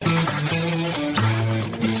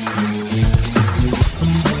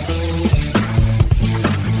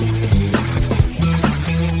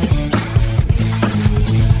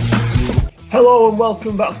Hello and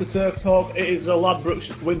welcome back to Turf Talk. It is the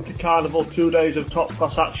Ladbrokes Winter Carnival, 2 days of top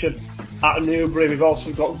class action at Newbury. We've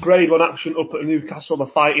also got Grade 1 action up at Newcastle, the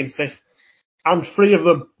Fighting Fifth, and 3 of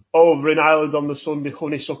them over in Ireland on the Sunday.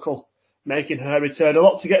 Honeysuckle making her return. A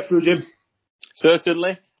lot to get through, Jim.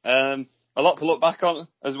 Certainly. A lot to look back on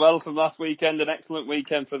as well from last weekend. An excellent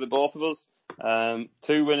weekend for the both of us.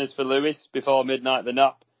 2 winners for Lewis before midnight, the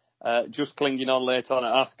nap. Just clinging on late on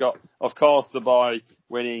at Ascot. Of course, the boy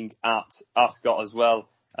winning at Ascot as well.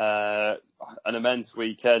 An immense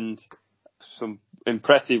weekend. Some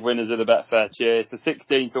impressive winners of the Betfair Chase. A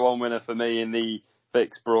 16-1 winner for me in the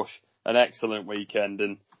Fixed Brush. An excellent weekend.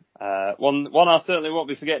 And one I certainly won't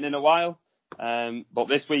be forgetting in a while. But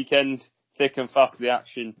this weekend, thick and fast the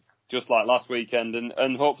action, just like last weekend.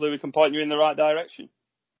 And hopefully we can point you in the right direction.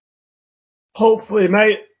 Hopefully,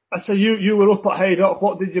 mate. I say you were up at Haydock.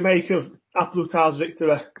 What did you make of A Plus Tard's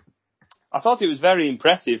victory? I thought it was very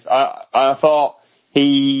impressive. I thought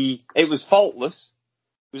it was faultless.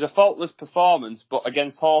 It was a faultless performance, but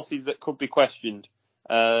against horses that could be questioned.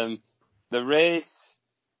 The race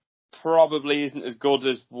probably isn't as good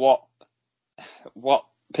as what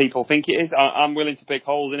people think it is. I'm willing to pick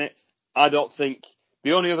holes in it. I don't think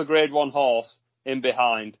the only other Grade 1 horse in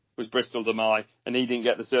behind was Bristol De Mai, and he didn't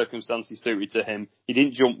get the circumstances suited to him. He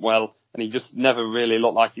didn't jump well, and he just never really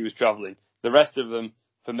looked like he was travelling. The rest of them,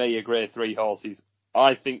 for me, are Grade 3 horses.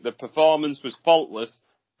 I think the performance was faultless,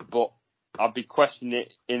 but I'd be questioning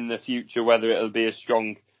it in the future whether it'll be as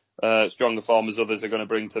strong a form as others are going to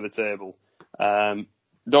bring to the table.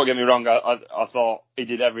 Don't get me wrong, I thought he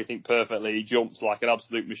did everything perfectly. He jumped like an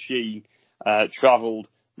absolute machine, travelled.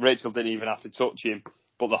 Rachel didn't even have to touch him.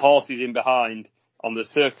 But the horses in behind, on the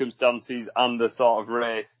circumstances and the sort of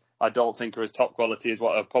race, I don't think are as top quality as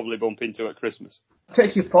what I'll probably bump into at Christmas. I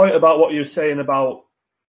take your point about what you were saying about,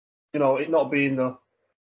 it not being the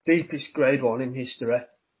deepest Grade 1 in history.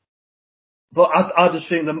 But I just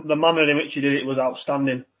think the manner in which he did it was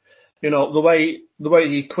outstanding. The way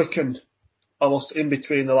he quickened almost in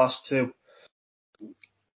between the last two.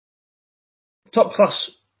 Top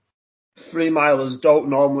class 3-milers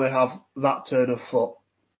don't normally have that turn of foot.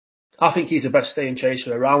 I think he's the best staying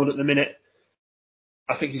chaser around at the minute.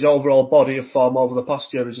 I think his overall body of form over the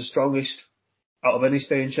past year is the strongest out of any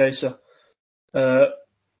staying chaser.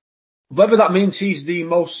 Whether that means he's the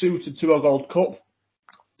most suited to a Gold Cup,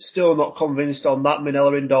 still not convinced on that.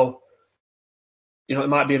 Minella Indo, it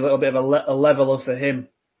might be a little bit of a leveler for him.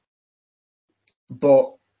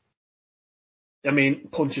 But,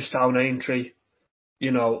 Punchestown, Aintree,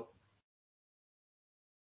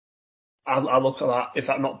 I look at that, if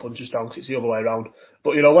that not Punchestown, because it's the other way around.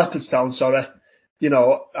 But, Leopardstown, sorry, I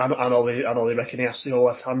know they reckon he has to go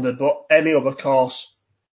left-handed, but any other course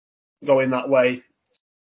going that way,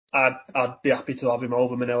 I'd be happy to have him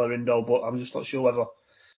over Minella Indo, but I'm just not sure whether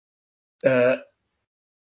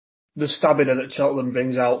the stamina that Cheltenham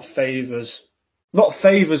brings out favours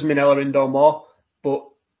Minella Indo more, but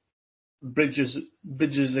bridges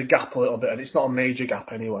the gap a little bit, and it's not a major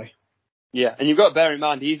gap anyway. Yeah, and you've got to bear in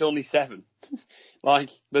mind, he's only 7.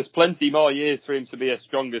 There's plenty more years for him to be a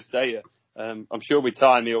stronger stayer. I'm sure with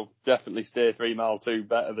time he'll definitely stay 3 mile 2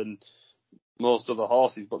 better than most other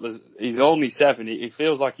horses, but he's only 7. He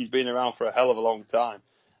feels like he's been around for a hell of a long time.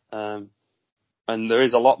 And there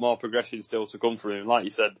is a lot more progression still to come for him. Like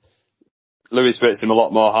you said, Lewis rates him a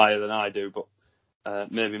lot more higher than I do, but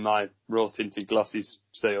maybe my rose-tinted glasses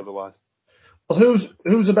say otherwise. Well,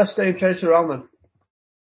 who's the best staying chaser around then?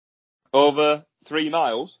 Over 3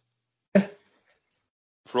 miles?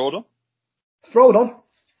 Frodon? Frodon?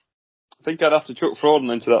 I think I'd have to chuck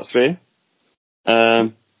Frodon into that sphere.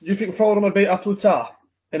 Do you think Frodon would beat A Plus Tard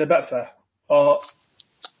in a Betfair? Or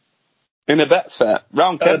in a Betfair?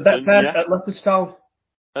 Round Kempton, Betfair, yeah. at Leopardstown?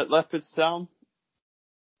 At Leopardstown?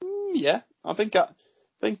 Yeah, I think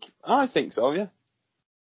so, yeah.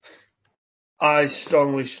 I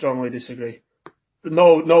strongly disagree.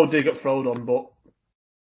 No dig at Frodon, but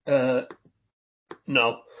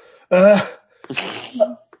no.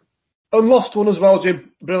 Unlost one as well,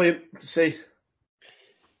 Jim. Brilliant to see.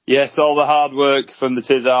 Yes, all the hard work from the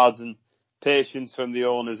Tizzards and patience from the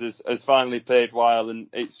owners has finally paid while, and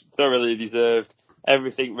it's thoroughly deserved.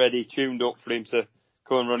 Everything ready, tuned up for him to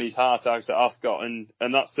go and run his heart out at Ascot, and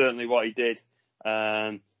that's certainly what he did.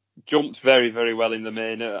 Jumped very, very well in the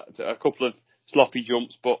main. A couple of sloppy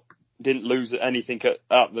jumps, but didn't lose anything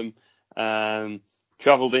at them.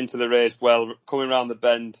 Travelled into the race well, coming round the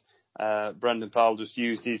bend. Brendan Powell just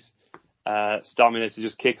used his stamina to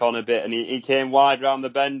just kick on a bit, and he came wide round the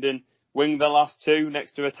bend and winged the last 2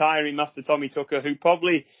 next to a tiring Master Tommy Tucker, who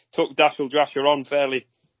probably took Dashel Drasher on fairly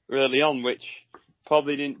early on, which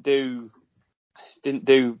probably didn't do didn't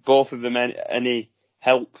do both of them any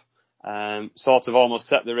help. Sort of almost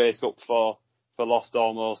set the race up for lost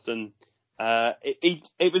almost. And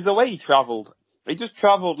it was the way he travelled. He just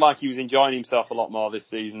travelled like he was enjoying himself a lot more this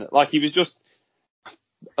season. Like he was just,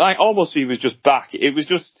 like almost he was just back. It was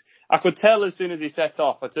just, I could tell as soon as he set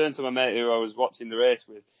off. I turned to my mate who I was watching the race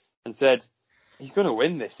with and said, he's going to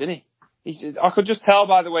win this, isn't he? I could just tell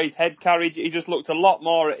by the way his head carried. He just looked a lot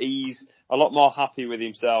more at ease, a lot more happy with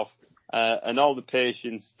himself, and all the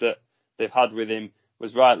patience that they've had with him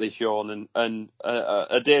was rightly shown, and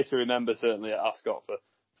a day to remember certainly at Ascot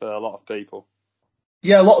for a lot of people.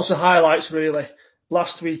 Yeah, lots of highlights really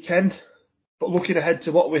last weekend, but looking ahead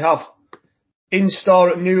to what we have in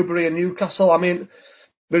store at Newbury and Newcastle. I mean,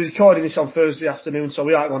 we're recording this on Thursday afternoon, so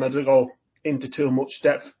we aren't going to go into too much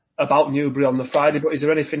depth about Newbury on the Friday, but is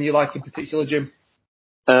there anything you like in particular, Jim?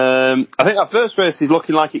 I think that first race is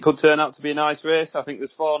looking like it could turn out to be a nice race. I think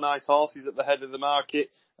there's 4 nice horses at the head of the market.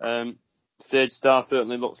 Stage Star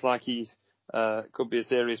certainly looks like he's could be a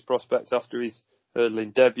serious prospect after his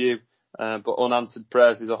hurdling debut. But Unanswered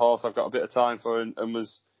Prayers is a horse I've got a bit of time for and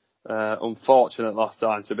was unfortunate last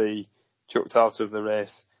time to be chucked out of the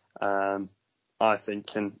race, I think.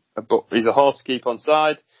 But he's a horse to keep on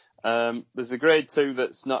side. There's the Grade 2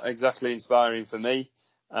 that's not exactly inspiring for me.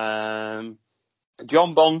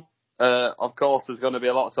 John Bon, of course, there's going to be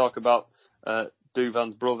a lot of talk about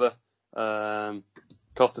Douvan's brother.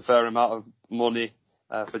 Cost a fair amount of money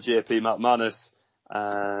for JP McManus.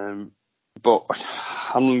 But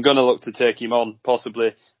I'm going to look to take him on,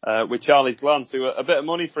 possibly, with Charlie's Glance, who a bit of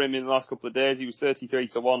money for him in the last couple of days. He was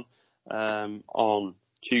 33-1 on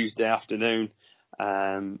Tuesday afternoon.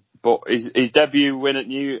 But his debut win at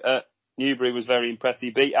Newbury was very impressive.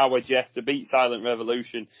 He beat Our Jester, beat Silent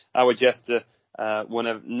Revolution. Our Jester won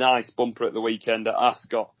a nice bumper at the weekend at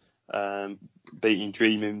Ascot, beating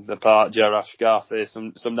Dreaming the Part, Gerard Scarface,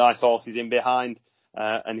 some nice horses in behind.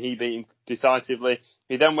 And he beat him decisively.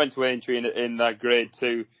 He then went to Aintree in that Grade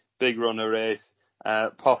 2 big runner race.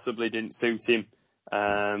 Possibly didn't suit him.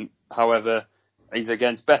 However, he's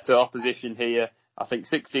against better opposition here. I think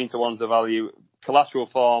 16-1's the value. Collateral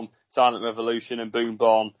Form, Silent Revolution and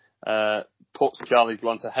Boomborn puts Charlie's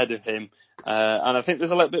Glance ahead of him. And I think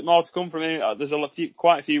there's a little bit more to come from him. There's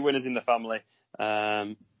quite a few winners in the family.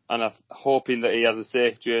 And I'm hoping that he has a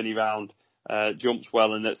safe journey round. Jumps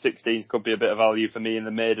well, and at 16s could be a bit of value for me in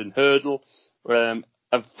the maiden hurdle.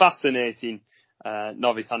 A fascinating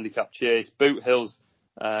novice handicap chase. Boot Hill's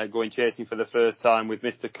going chasing for the first time with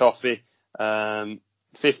Mr. Coffee.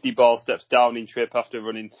 50 ball steps down in trip after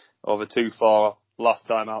running over 2-4 last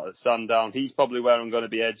time out at Sandown. He's probably where I'm going to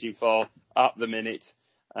be edging for at the minute.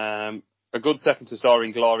 A good second to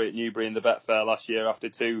Soaring Glory at Newbury in the Betfair last year after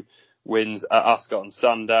 2 wins at Ascot and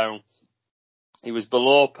Sandown. He was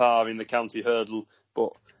below par in the county hurdle,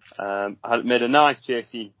 but had made a nice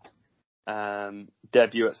chasing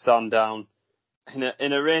debut at Sandown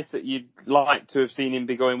in a race that you'd like to have seen him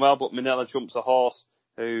be going well. But Minella Trump's a horse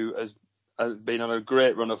who has been on a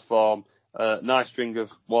great run of form, nice string of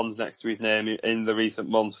ones next to his name in the recent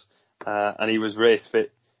months, and he was race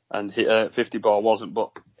fit. And 50 ball wasn't,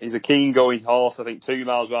 but he's a keen going horse. I think 2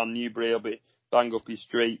 miles round Newbury will be bang up his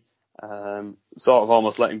street. Sort of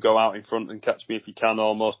almost let him go out in front and catch me if you can,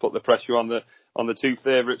 almost put the pressure on the 2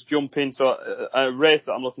 favourites jumping. So a race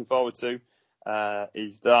that I'm looking forward to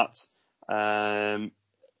is that.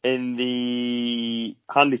 In the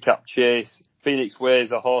handicap chase, Phoenix Way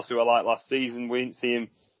is a horse who I liked last season. We didn't see him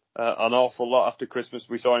an awful lot after Christmas.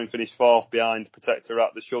 We saw him finish 4th behind Protector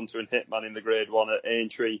at the Shunter and Hitman in the Grade 1 at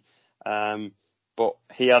Aintree. But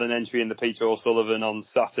he had an entry in the Peter O'Sullivan on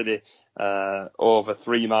Saturday over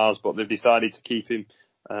 3 miles, but they've decided to keep him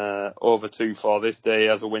over 2-4 this day. He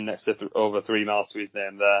has a win next to over 3 miles to his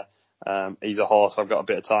name there. He's a horse I've got a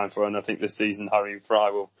bit of time for, and I think this season Harry Fry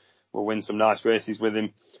will win some nice races with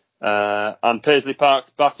him. And Paisley Park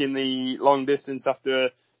back in the long distance after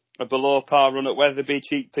a below par run at Wetherby.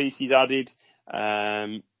 Cheek Piece he's added,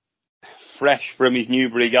 fresh from his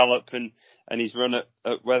Newbury gallop and his run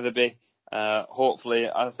at Wetherby. Hopefully,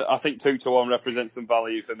 I think 2-1 represents some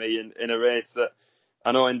value for me in a race that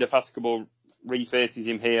I know Indefatigable refaces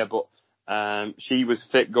him here, but she was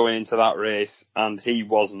fit going into that race and he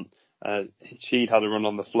wasn't. She'd had a run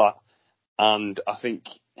on the flat, and I think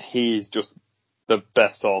he is just the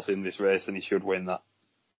best horse in this race and he should win that.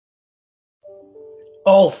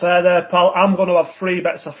 All fair there, pal. I'm going to have 3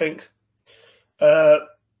 bets, I think,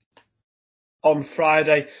 on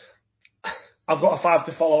Friday. I've got a 5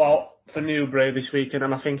 to follow out for Newbury this weekend,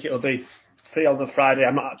 and I think it'll be 3 on the Friday.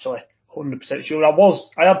 I'm not actually 100% sure.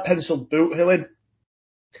 I had penciled Boot Hill in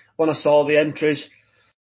when I saw the entries.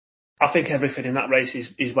 I think everything in that race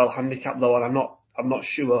is well handicapped though, and I'm not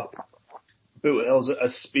sure Boot Hill's a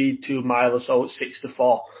speed 2 mile or so at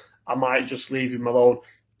 6-4. I might just leave him alone.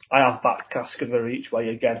 I have backed Cascaver each way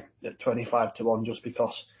again at 25-1 just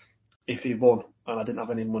because if he won and I didn't have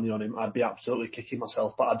any money on him, I'd be absolutely kicking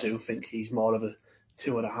myself. But I do think he's more of a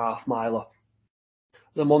 2.5 miler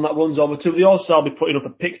than one that runs over 2. The horses I'll be putting up a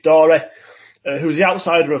Pic D'Orhy, who's the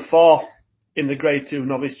outsider of 4 in the Grade 2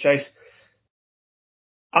 novice chase.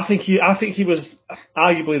 I think he was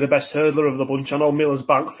arguably the best hurdler of the bunch. I know Miller's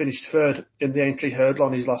Bank finished third in the Aintree hurdle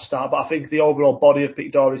on his last start, but I think the overall body of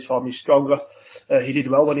Pic D'Orhy's form is stronger. He did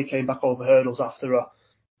well when he came back over hurdles after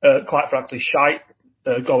a quite frankly shite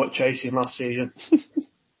go at chasing last season.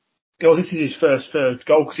 This is his first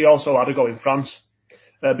go because he also had a go in France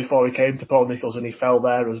before he came to Paul Nicholls and he fell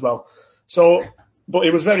there as well. So, but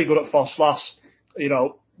he was very good at Foss.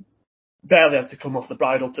 Barely had to come off the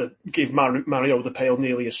bridle to give Mario the Pale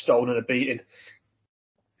nearly a stone and a beating.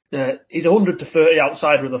 He's 100-30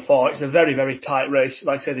 outsider of the 4. It's a very, very tight race.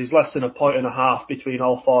 Like I said, there's less than 1.5 points between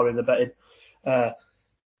all 4 in the betting. But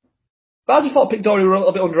I just thought Pic D'Orhy were a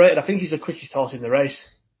little bit underrated. I think he's the quickest horse in the race.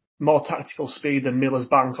 More tactical speed than Miller's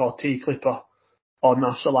Bank or T-Clipper or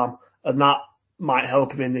Nassalam. And that might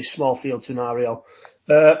help him in this small field scenario.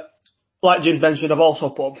 Like Jim mentioned, I've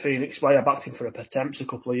also put up Phoenix Way. I backed him for a Pertemps a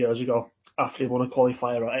couple of years ago after he won a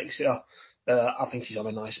qualifier at Exeter. I think he's on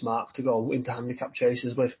a nice mark to go into handicap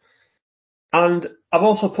chases with. And I've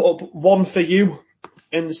also put up One For You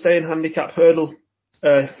in the staying handicap hurdle,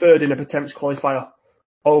 third in a Pertemps qualifier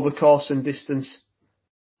over course and distance.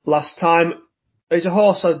 Last time, he's a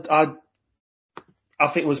horse I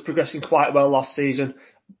think was progressing quite well last season,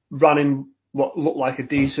 ran in what looked like a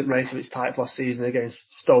decent race of its type last season against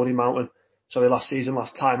Stony Mountain. Last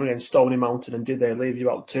time against Stony Mountain and Did They Leave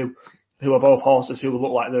You Out Too, who are both horses who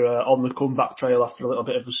look like they're on the comeback trail after a little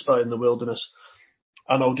bit of a spurt in the wilderness.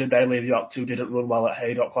 I know Did They Leave You Out Too didn't run well at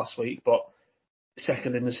Haydock last week, but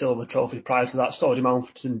second in the Silver Trophy prior to that, Stony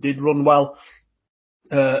Mountain did run well.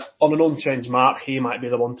 On an unchanged mark, he might be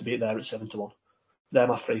the one to beat there at 7-1. They're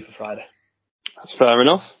my 3 for Friday. That's fair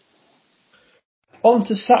enough. On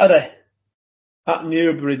to Saturday at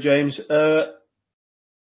Newbury, James.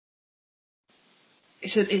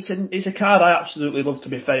 It's a card I absolutely love, to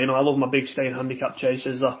be fair. I love my big staying handicap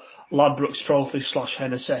chases. Ladbrokes Trophy /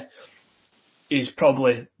 Hennessy is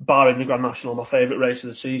probably, barring the Grand National, my favourite race of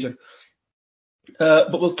the season.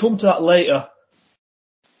 But we'll come to that later.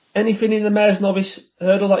 Anything in the Mares Novice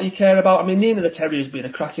hurdle that you care about? I mean, Nina the Terrier's been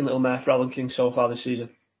a cracking little mare for Alan King so far this season.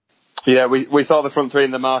 Yeah, we saw the front 3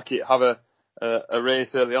 in the market have a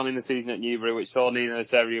race early on in the season at Newbury, which saw Nina the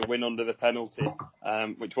Terrier win under the penalty,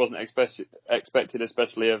 which wasn't expected,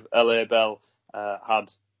 especially of LA Bell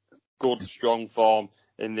had good, strong form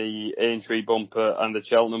in the Aintree bumper and the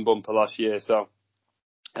Cheltenham bumper last year. So,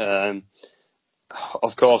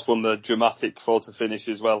 of course, won the dramatic photo finish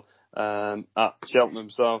as well at Cheltenham.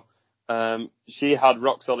 So, she had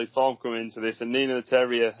rock solid form coming into this, and Nina the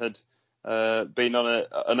Terrier had been on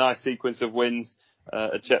a nice sequence of wins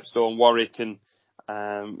at Chepstow, Warwick, and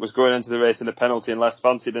was going into the race in a penalty and less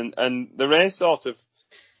fancied. And the race sort of,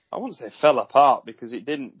 I wouldn't say fell apart because it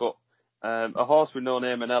didn't, but a horse with no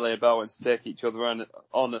name and LA Bell went to take each other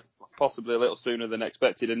on possibly a little sooner than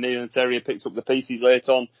expected. And Nina the Terrier picked up the pieces late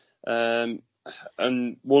on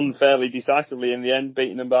and won fairly decisively in the end,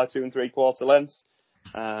 beating them by 2 3/4 lengths.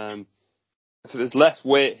 So there's less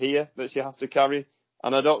weight here that she has to carry.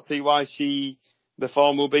 And I don't see why the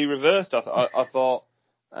form will be reversed. I thought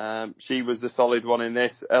she was the solid one in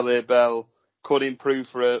this. LA Bell could improve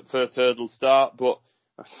for a first hurdle start, but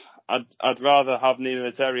I'd rather have Nina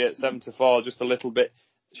the Terrier at 7-4, just a little bit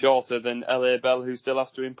shorter than LA Bell, who still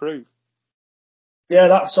has to improve. Yeah,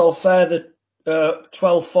 that's all fair. The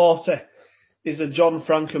 12.40 is a John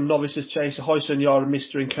Frankham Novices Chase, a Hoyson Yor and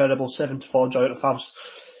Mr. Incredible 7-4 Joy at the Favs.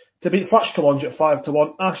 To beat Flash Kalonge at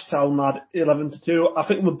 5-1, Ashtown Lad 11-2. I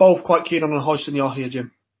think we're both quite keen on a Hoyson Yor here,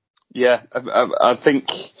 Jim. Yeah, I think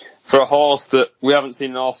for a horse that we haven't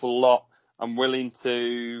seen an awful lot, I'm willing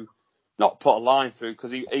to not put a line through,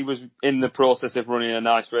 because he was in the process of running a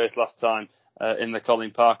nice race last time in the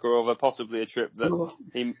Colin Parker over, possibly a trip that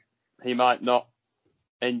he might not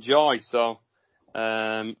enjoy. So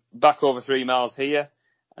back over 3 miles here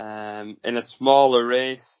in a smaller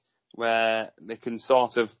race where they can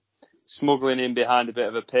sort of smuggling in behind a bit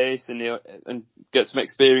of a pace and get some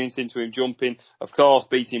experience into him jumping. Of course,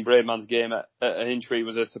 beating Braveman's Game at Aintree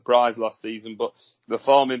was a surprise last season, but the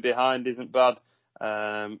form in behind isn't bad.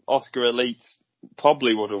 Oscar Elite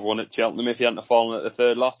probably would have won at Cheltenham if he hadn't fallen at the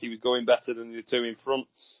third last. He was going better than the 2 in front.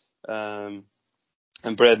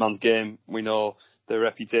 And Braidman's game, we know the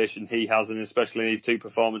reputation he has, and especially his 2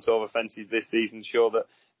 performance over fences this season show that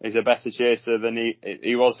he's a better chaser than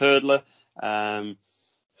he was hurdler.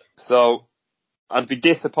 So I'd be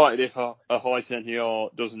disappointed if Ahoy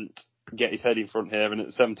Senor doesn't get his head in front here, and at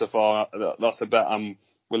 7-4, that's a bet I'm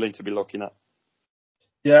willing to be looking at.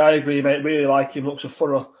 Yeah, I agree, mate. Really like him. Looks a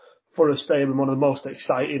thorough stay and one of the most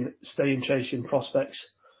exciting staying chasing prospects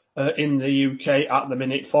in the UK at the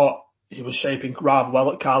minute. Thought he was shaping rather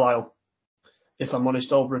well at Carlisle. If I'm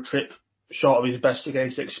honest, over a trip short of his best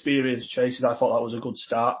against experienced chasers, I thought that was a good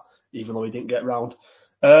start, even though he didn't get round.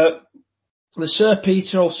 The Sir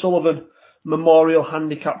Peter O'Sullivan Memorial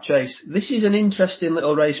Handicap Chase. This is an interesting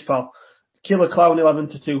little race, pal. Killer Clown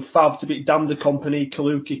 11-2, Fav to beat Dam de Company,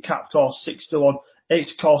 Kaluki, Captor 6-1,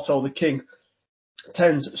 8's Corto the King,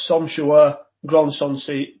 10's Somshua, Grand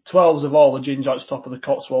Sonsi, 12's of all the Ginger's top of the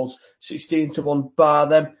Cotswolds, 16-1 bar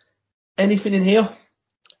them. Anything in here?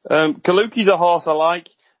 Kaluki's a horse I like.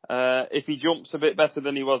 If he jumps a bit better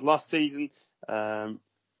than he was last season,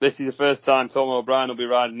 this is the first time Tom O'Brien will be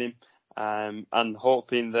riding him, and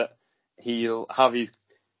hoping that he'll have his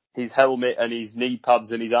helmet and his knee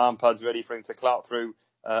pads and his arm pads ready for him to clout through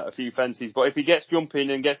a few fences. But if he gets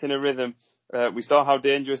jumping and gets in a rhythm, we saw how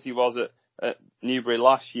dangerous he was at Newbury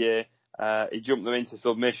last year. He jumped them into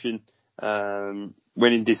submission,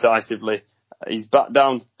 winning decisively. He's back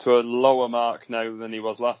down to a lower mark now than he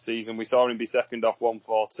was last season. We saw him be second off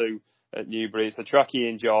 1-4-2 at Newbury. It's a track he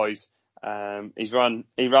enjoys. He ran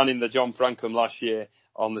in the John Frankham last year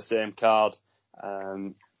on the same card.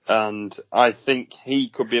 And I think he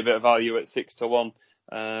could be a bit of value at 6-1.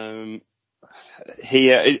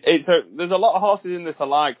 There's a lot of horses in this I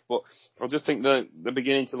like, but I just think they're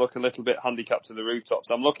beginning to look a little bit handicapped to the rooftops.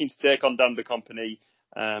 I'm looking to take on Dan de Company.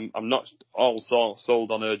 I'm not also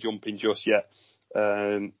sold on her jumping just yet.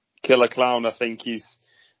 Killer Clown, I think he's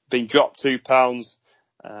been dropped £2.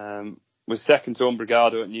 Was second to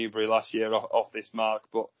Umbrigado at Newbury last year off this mark,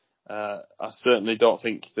 but I certainly don't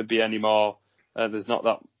think there'd be any more. There's not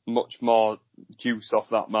that much more juice off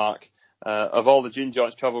that mark. Of all the gin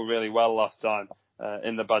joints travelled really well last time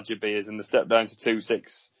in the Badger Beers, and the step down to 2-6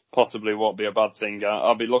 possibly won't be a bad thing.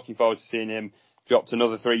 I'll be looking forward to seeing him dropped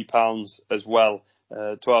another £3 as well.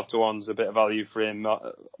 12-1's a bit of value for him,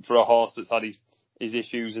 for a horse that's had his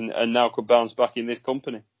issues and now could bounce back in this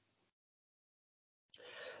company.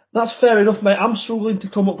 That's fair enough, mate. I'm struggling to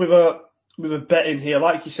come up with a bet in here.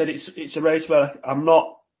 Like you said, it's a race where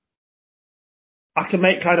I can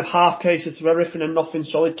make kind of half cases for everything and nothing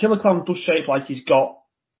solid. Killer Clown does shape like he's got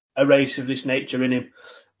a race of this nature in him,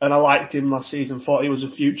 and I liked him last season. Thought he was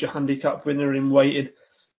a future handicap winner in waiting.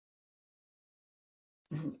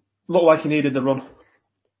 Looked like he needed the run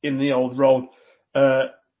in the old road. I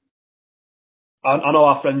know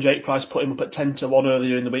our friend Jake Price put him up at 10-1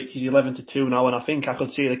 earlier in the week. He's 11-2 now, and I think I could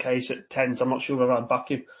see the case at 10. So I'm not sure whether I'd back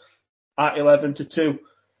him at 11-2.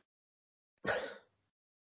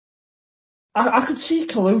 I could see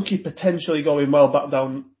Kaluki potentially going well back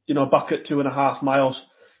down, back at 2.5 miles.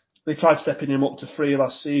 They tried stepping him up to 3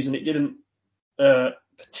 last season. It didn't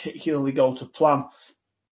particularly go to plan,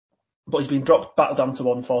 but he's been dropped back down to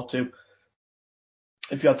 1-4-2.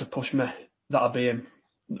 If you had to push me, that'd be him.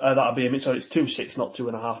 So it's 2-6, not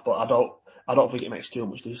 2.5. But I don't think it makes too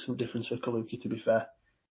much difference for Kaluki, to be fair.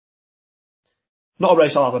 Not a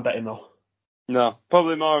race I'll have a bet in though. No,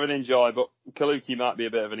 probably more of an enjoy, but Kaluki might be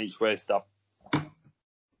a bit of an each way stab.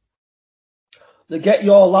 The Get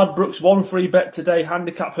Your Ladbrokes 1-3 bet today,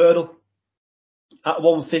 handicap hurdle at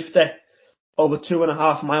 150 over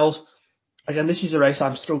 2.5 miles. Again, this is a race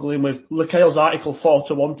I'm struggling with. LeCale's Article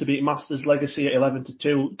 4-1 to beat Masters Legacy at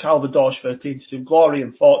 11-2. Calvados 13-2. Glory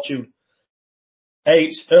and Fortune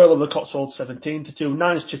 8's Earl of the Cotswolds 17-2.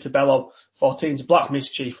 9's Chittabello. 14's Black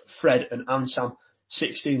Mischief, Fred and Ansam.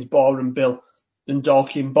 16's Bore and Bill and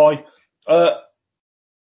Dorking Boy.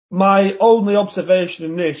 My only observation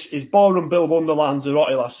in this is Bore and Bill won the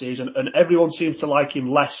Lanzarote last season, and everyone seems to like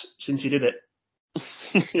him less since he did it.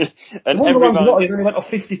 And he only went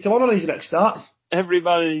off 50-1 on his next start. Every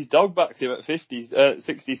man and his dog backed him at 50s,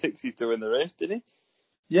 66s to win the race, didn't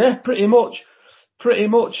he? Yeah, pretty much.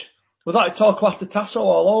 With that Torquato Tasso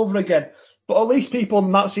all over again. But at least people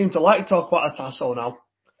might seem to like Torquato Tasso now.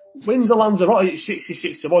 Wins the Lanzarote at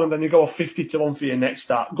 66-1 and then you go off 50-1 for your next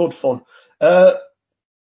start. Good fun.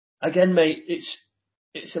 Again, mate,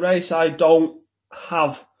 it's a race I don't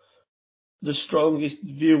have the strongest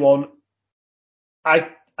view on.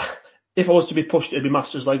 If I was to be pushed, it'd be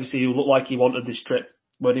Masters Legacy, who looked like he wanted this trip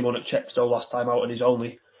when he won at Chepstow last time out, and he's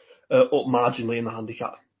only up marginally in the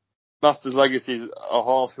handicap. Masters Legacy is a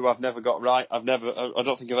horse who I've never got right. I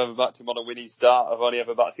don't think I've ever backed him on a winning start. I've only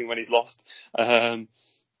ever backed him when he's lost.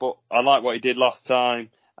 But I like what he did last time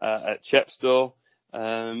at Chepstow.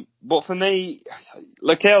 But for me,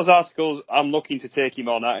 Lecale's articles, I'm looking to take him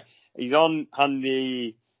on. He's on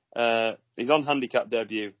handicap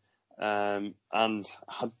debut, and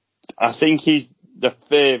I think he's the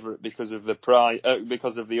favourite because of the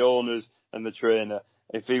because of the owners and the trainer.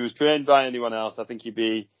 If he was trained by anyone else, I think he'd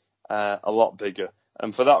be a lot bigger.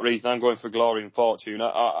 And for that reason, I'm going for Glory and Fortune.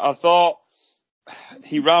 I thought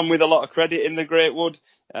he ran with a lot of credit in the Great Wood.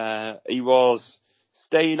 He was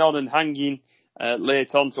staying on and hanging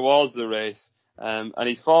late on towards the race. And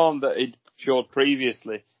his form that he'd showed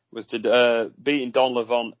previously was to beating Don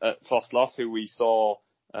Levant at Fosslas, who we saw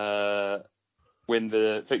win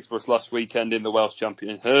the Fixbus last weekend in the Welsh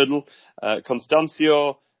Champion Hurdle.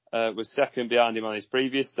 Constancio was second behind him on his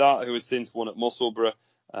previous start, who has since won at Musselburgh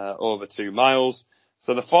over 2 miles.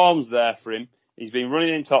 So the form's there for him. He's been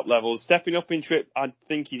running in top levels. Stepping up in trip, I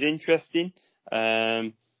think he's interesting.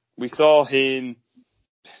 We saw him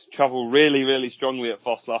travel really, really strongly at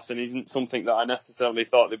Fosslas, and isn't something that I necessarily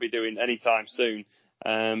thought they'd be doing anytime soon.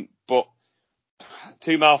 But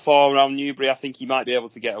 2 mile 4 around Newbury, I think he might be able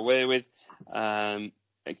to get away with.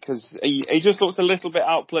 Because he just looked a little bit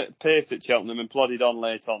outpaced at Cheltenham and plodded on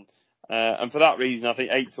late on. And for that reason, I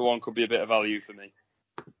think 8-1 could be a bit of value for me.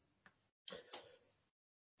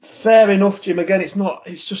 Fair enough, Jim. Again,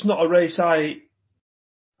 it's just not a race I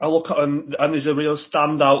look at and is a real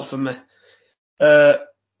standout for me.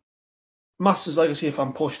 Masters Legacy, if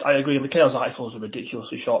I'm pushed, I agree. Lecale's articles are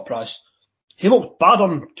ridiculously short price. He looked bad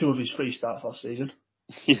on 2 of his 3 starts last season.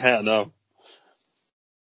 Yeah, I know.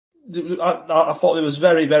 I thought there was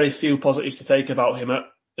very, very few positives to take about him at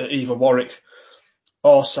either Warwick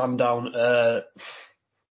or Sandown. The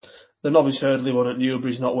novice hurdling one at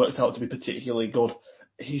Newbury's not worked out to be particularly good.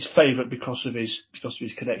 He's favourite because of his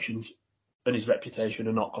connections and his reputation,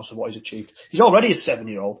 and not because of what he's achieved. He's already a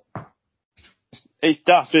 7-year-old. It's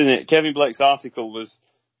daft, isn't it? Kevin Blake's article was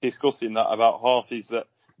discussing that about horses that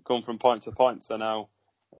come from point to point, so now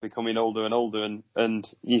becoming older and older, and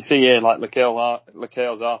you see here like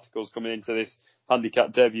Lecale's articles coming into this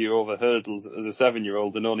handicap debut over hurdles as a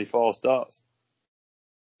 7-year-old and only 4 starts.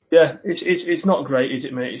 Yeah, it's not great, is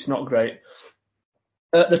it, mate? It's not great.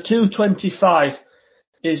 The 225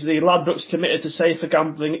 is the Ladbrokes Committed to Safer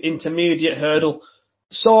Gambling Intermediate Hurdle.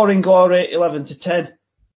 Soaring Glory 11-10.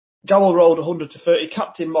 Gowell Road 100-30.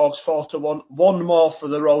 Captain Morgs 4-1. One more for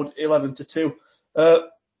the road 11-2.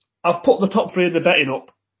 I've put the top 3 in the betting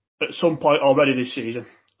up at some point already this season.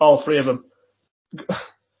 All 3 of them.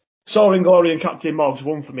 Soaring Glory and Captain Morgs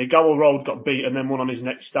won for me. Gowell Road got beat and then won on his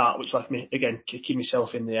next start, which left me, again, kicking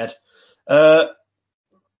myself in the head.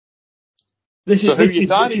 This is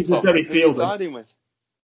the Jerry Fielding.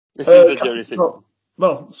 This is the Jerry Fielding.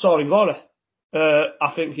 Well, Soaring Glory.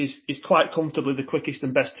 I think he's quite comfortably the quickest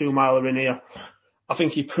and best 2-miler in here. I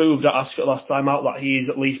think he proved at Ascot last time out that he is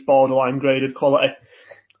at least borderline graded quality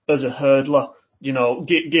as a hurdler. You know,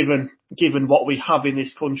 given what we have in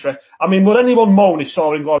this country. I mean, would anyone moan if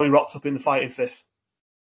Soaring Glory rocked up in the fighting 5th?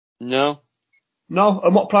 No. No?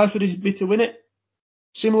 And what price would he be to win it?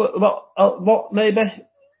 Similar, what maybe?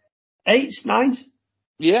 8s, 9s?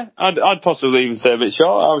 Yeah, I'd possibly even say a bit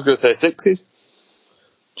short. I was going to say 6s.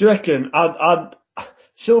 Do you reckon?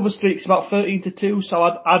 Silver Streak's about 13-2, so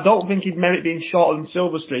I don't think he'd merit being shorter than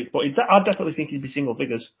Silver Streak, but I definitely think he'd be single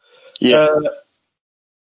figures. Yeah.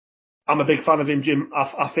 I'm a big fan of him, Jim.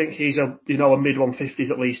 I think he's a mid-150s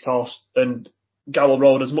at least horse. And Gowell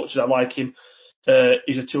Road, as much as I like him,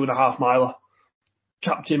 he's a 2.5 miler.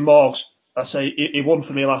 Captain Morgs, I say, he won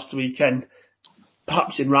for me last weekend,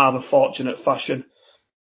 perhaps in rather fortunate fashion.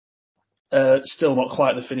 Still not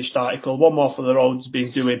quite the finished article. One more for the roads,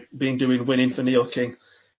 been doing winning for Neil King.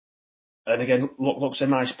 And again, looks a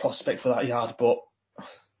nice prospect for that yard, but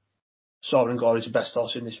Soaring Glory is the best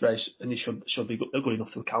horse in this race, and he should be good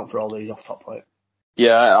enough to account for all these off top plate.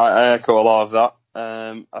 Yeah, I echo a lot of that.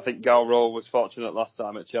 I think Gowrow was fortunate last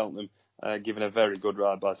time at Cheltenham, given a very good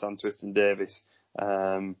ride by Sam Twiston Davis.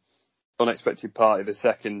 Unexpected Party, the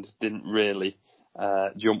second, didn't really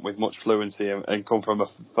jump with much fluency and come from a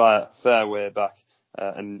fair way back.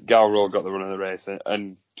 And Gowrow got the run of the race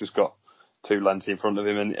and just got 2 lengths in front of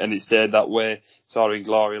him, and it stayed that way. Soaring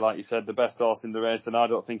Glory, like you said, the best horse in the race, and I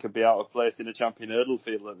don't think he'd be out of place in a champion hurdle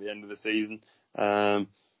field at the end of the season.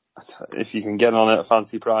 If you can get on at a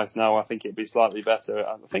fancy price now, I think it'd be slightly better.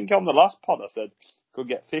 I think on the last pod I said could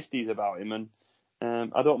get 50s about him, and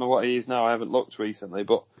I don't know what he is now. I haven't looked recently,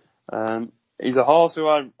 but he's a horse who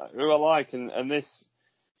I like, and this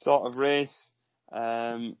sort of race,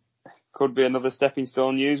 could be another stepping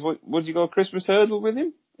stone news. Would you go Christmas hurdle with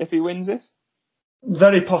him if he wins this?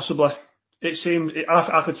 Very possibly. It seems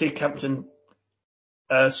I could see Kempton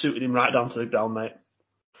suited him right down to the ground, mate.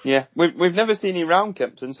 Yeah, we've never seen him round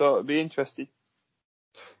Kempton, so it'd be interesting.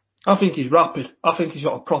 I think he's rapid. I think he's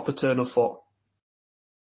got a proper turn of foot.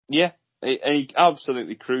 Yeah, he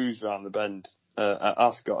absolutely cruised around the bend at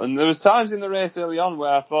Ascot. And there was times in the race early on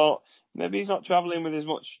where I thought maybe he's not travelling with as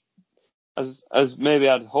much as maybe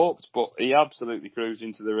I'd hoped, but he absolutely cruised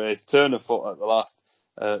into the race, turn of foot at the last,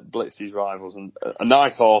 blitzed his rivals, and a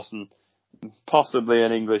nice horse and possibly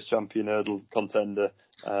an English champion hurdle contender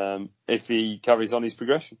if he carries on his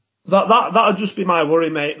progression. That'd just be my worry,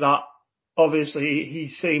 mate. That obviously he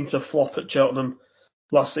seemed to flop at Cheltenham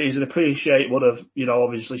last season. Appreciate would have,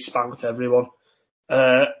 obviously spanked everyone.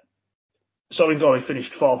 Sorry,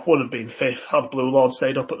 finished fourth, would have been fifth had Blue Lord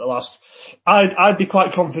stayed up at the last. I'd be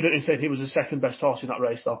quite confident in saying he was the second best horse in that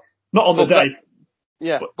race, though. Not on the day.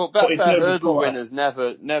 But Betfair hurdle winners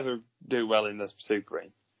never do well in the Super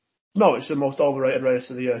Ring. No, it's the most overrated race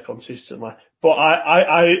of the year consistently. But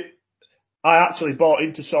I actually bought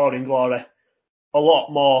into Soaring Glory a lot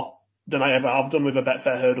more than I ever have done with a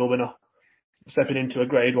Betfair hurdle winner. Stepping into a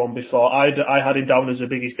Grade 1 before. I had him down as the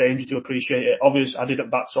biggest danger to Appreciate it. Obviously, I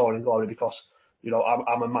didn't back Soaring Glory because,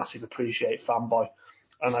 I'm a massive Appreciate fanboy,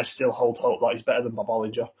 and I still hold hope that he's better than Bob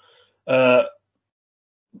Olinger.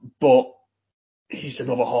 But he's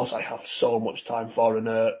another horse I have so much time for, and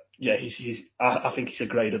I think he's a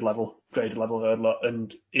graded level hurdler,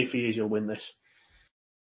 and if he is, he'll win this.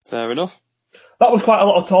 Fair enough. That was quite a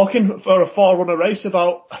lot of talking for a 4-runner race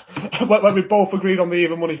about when we both agreed on the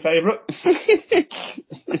even money favourite.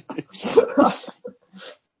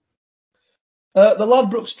 The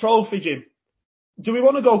Ladbrokes Trophy, Jim. Do we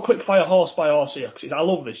want to go quick fire horse by horse here? Because I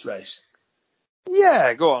love this race.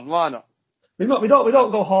 Yeah, go on. Why not? We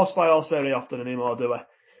don't go horse by horse very often anymore, do we?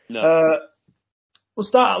 No. We'll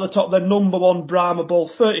start at the top then. Number 1, Brahma Bull,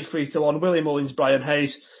 33-1. Willie Mullins, Brian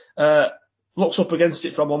Hayes. Looks up against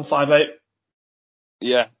it from 158.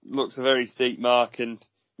 Yeah, looks a very steep mark and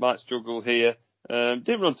might struggle here.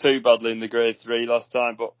 Didn't run too badly in the Grade 3 last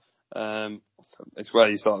time, but it's where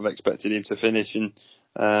you sort of expected him to finish, and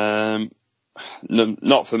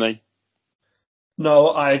not for me. No,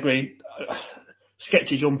 I agree.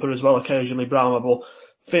 Sketchy jumper as well occasionally, Brahma Bull.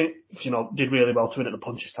 Think, did really well to win at the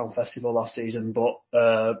Punchestown Festival last season, but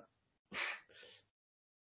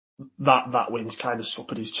that win's kind of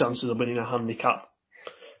scuppered his chances of winning a handicap.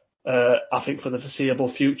 I think for the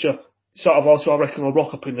foreseeable future. Sort of also, I reckon will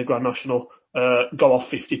rock up in the Grand National, go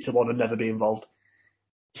off 50-1 and never be involved.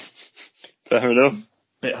 Fair enough.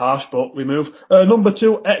 Bit harsh, but we move. Number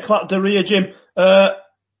 2, Eclat de Ria, Jim. I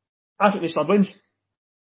think this lad wins.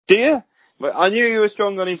 Do you? I knew you were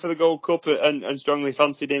strong on him for the Gold Cup and strongly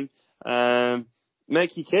fancied him.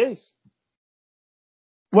 Make your case.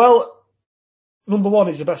 Well, number 1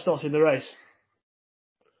 is the best horse in the race.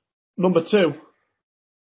 Number 2,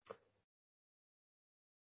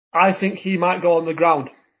 I think he might go on the ground.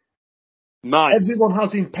 Might. Everyone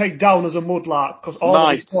has him pegged down as a mudlark because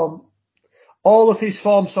all of his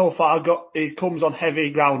form so far comes on heavy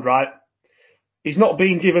ground, right? He's not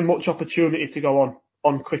been given much opportunity to go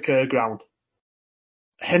on quicker ground.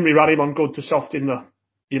 Henry ran him on good to soft in the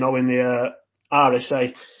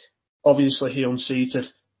RSA. Obviously, he unseated.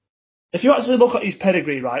 If you actually look at his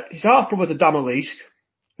pedigree, right, he's half brother to Damalisk,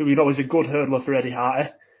 who is a good hurdler for Eddie Harty,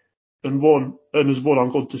 and has won on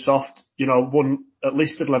good to soft. Won at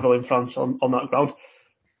listed level in France on that ground.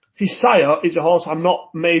 His sire is a horse I'm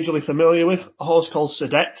not majorly familiar with, a horse called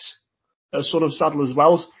Sedex, a son of Sadler's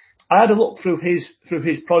Wells. I had a look through his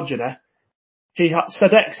progeny.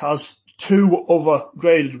 Sedex has 2 other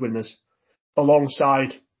graded winners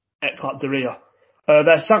alongside Eclat de Ria.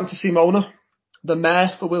 They're Sancta Simona, the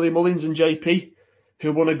mare for Willie Mullins and JP,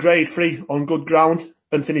 who won a Grade 3 on good ground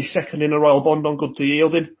and finished second in a Royal Bond on good to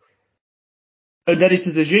yielding. And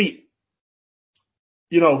Editor de Jeep,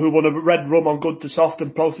 who won a Red Rum on good to soft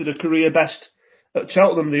and posted a career best at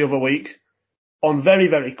Cheltenham the other week on very,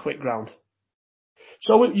 very quick ground.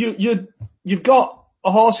 So you've got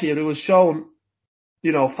a horse here who has shown,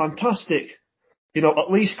 fantastic,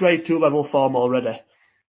 at least Grade 2 level form already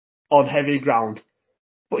on heavy ground.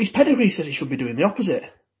 But his pedigree says he should be doing the opposite.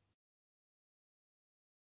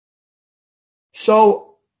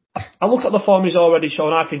 So I look at the form he's already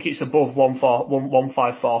shown. I think it's above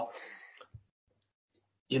 154.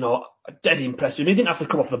 Dead impressive. He didn't have to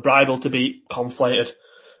come off the bridle to beat Conflated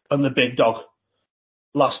and the big dog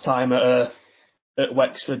last time at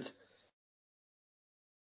Wexford.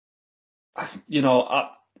 I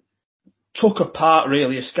took apart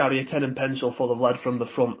really a Scarrier 10 and pencil full of lead from the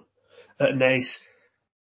front at Naas.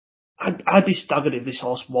 I'd be staggered if this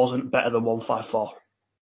horse wasn't better than 154.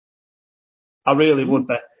 I really would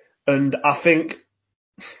be. And I think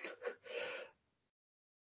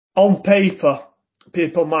on paper,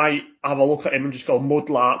 people might have a look at him and just go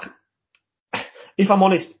mudlark. If I'm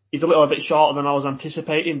honest, he's a little bit shorter than I was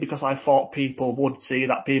anticipating because I thought people would see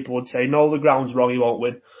that. People would say, no, the ground's wrong, he won't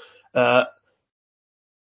win. I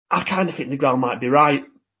kind of think the ground might be right.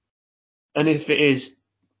 And if it is,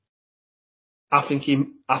 I think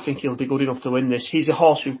he'll be good enough to win this. He's a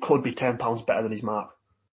horse who could be £10 better than his mark.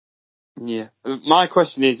 Yeah. My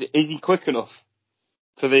question is he quick enough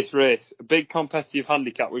for this race? A big competitive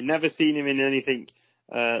handicap. We've never seen him in anything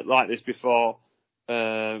like this before.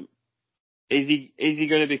 Is he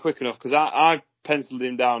going to be quick enough? Because I penciled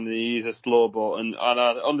him down and he's a slow boat, and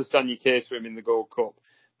I understand your case for him in the Gold Cup.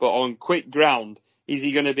 But on quick ground, is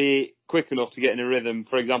he going to be quick enough to get in a rhythm?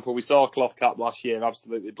 For example, we saw Cloth Cap last year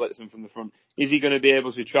absolutely blitz him from the front. Is he going to be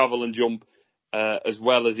able to travel and jump as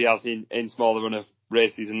well as he has in smaller run of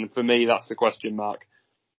races? And for me, that's the question mark.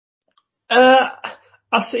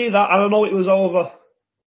 I see that. I know it was over.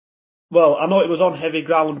 Well, I know it was on heavy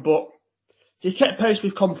ground, but he kept pace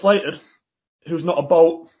with Conflated, who's not a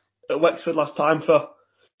boat, at Wexford last time for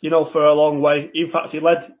a long way. In fact, he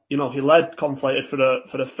led Conflated for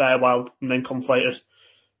the fair while, and then Conflated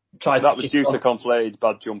tried. That was due to Conflated's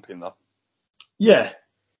bad jumping, though. Yeah,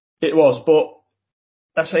 it was. But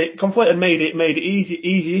I say Conflated made it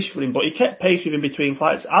easy-ish for him, but he kept pace with him between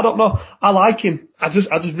fights. I don't know. I like him. I just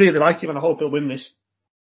really like him, and I hope he'll win this.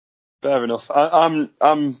 Fair enough.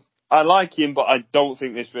 I like him, but I don't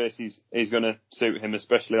think this race is going to suit him,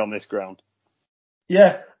 especially on this ground.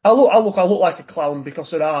 Yeah, I look like a clown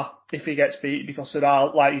because if he gets beat, because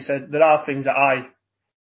like you said, there are things that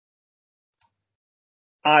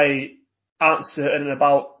I aren't certain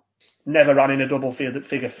about. Never ran in a double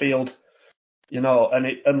figure field,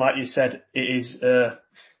 and like you said, it is.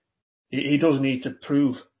 He does need to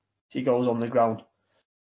prove he goes on the ground,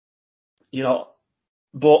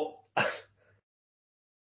 but.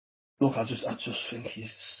 Look, I just think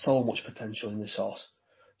he's so much potential in this horse.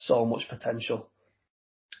 So much potential.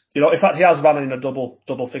 In fact, he has run in a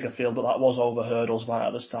double figure field, but that was over hurdles right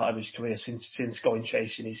at the start of his career. Since going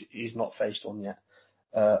chasing, he's not faced one yet.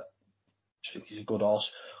 I think he's a good horse.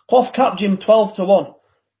 Cloth Cap, Jim, 12-1.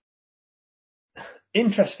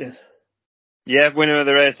 Interesting. Yeah, winner of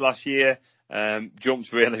the race last year.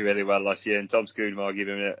 Jumped really, really well last year, and Tom Scudamore gave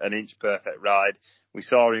him an inch perfect ride. We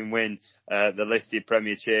saw him win the listed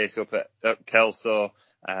Premier Chase up at Kelso,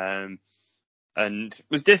 and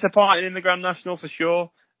was disappointed in the Grand National for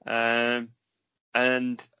sure. And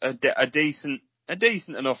a decent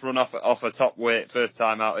enough run off a top weight first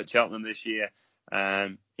time out at Cheltenham this year.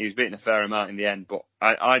 He was beaten a fair amount in the end, but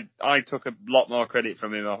I took a lot more credit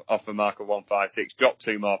from him off a mark of 156, dropped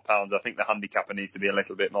 £2 more. I think the handicapper needs to be a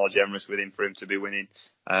little bit more generous with him for him to be winning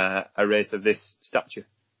a race of this stature.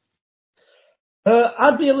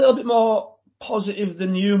 I'd be a little bit more positive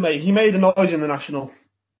than you, mate. He made a noise in the National,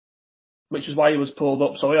 which is why he was pulled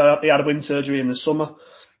up. So he had a wind surgery in the summer.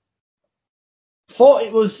 Thought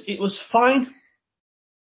it was fine.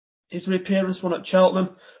 His reappearance run at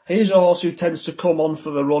Cheltenham. He's a horse who tends to come on for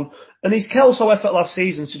the run. And his Kelso effort last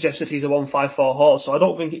season suggested he's a 154 horse, so I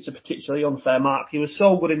don't think it's a particularly unfair mark. He was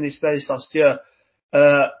so good in this race last year.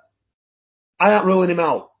 I ain't ruling him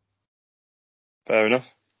out. Fair enough.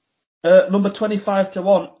 Number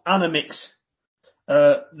 25-1, Animix.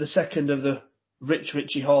 The second of the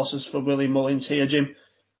Richie horses for Willie Mullins here, Jim.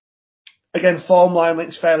 Again, form line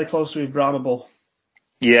links fairly close with Brahma Bull.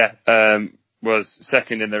 Yeah, was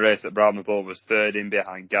second in the race at Brahma Bull, was third in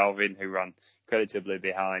behind Galvin, who ran creditably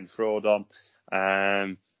behind Frodon.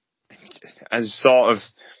 And sort of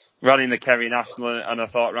ran in the Kerry National, and I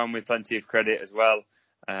thought ran with plenty of credit as well.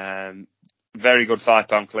 Very good £5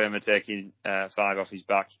 claimer, taking 5 off his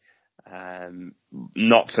back.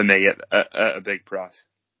 Not for me at a big price.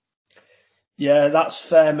 Yeah, that's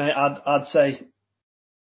fair, mate. I'd say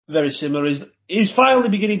very similar. He's finally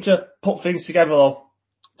beginning to put things together, though.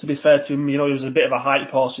 To be fair to him, he was a bit of a hype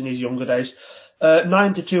horse in his younger days.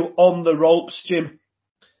 9-2 on the ropes, Jim.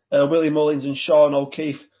 Willie Mullins and Sean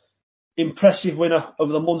O'Keefe. Impressive winner of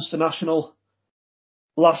the Munster National.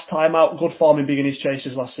 Last time out, good form in beginning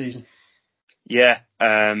chases last season. Yeah,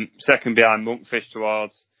 second behind Monkfish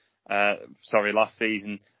last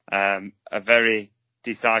season. A very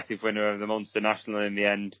decisive winner of the Munster National in the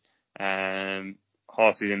end.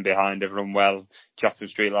 Horses in behind have run well. Chatham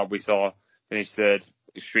Street Lad we saw finish third,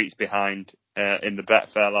 streets behind in the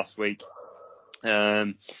Betfair last week.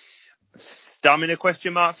 Stamina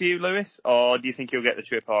question mark for you, Lewis, or do you think he'll get the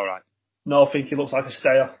trip all right? No, I think he looks like a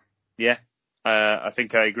stayer. Yeah, I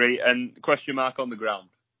think I agree. And question mark on the ground.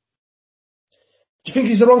 Do you think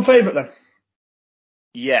he's the wrong favourite then?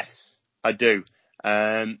 Yes, I do.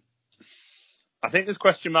 I think there's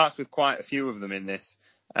question marks with quite a few of them in this.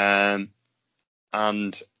 And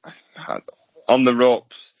on the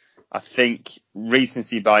ropes, I think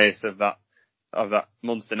recency bias of that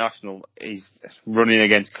Munster National, he's running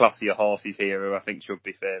against classier horses here who I think should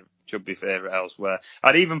be favourite elsewhere.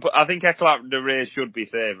 I think Eclat de Rey should be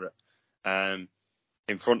favourite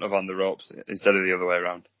in front of On the Ropes instead of the other way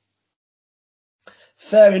around.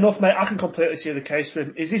 Fair enough, mate. I can completely see the case for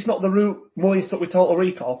him. Is this not the route Moyes took with Total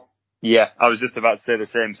Recall? Yeah, I was just about to say the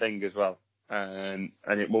same thing as well. And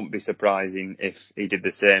it wouldn't be surprising if he did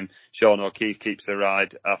the same. Sean O'Keefe keeps the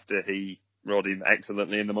ride after he rode him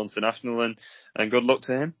excellently in the Munster National, and good luck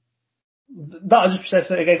to him. That just says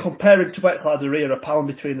that again, comparing to Eclat de Rey, a pound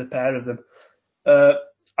between the pair of them.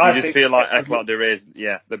 I just feel like Eclat de Rey is,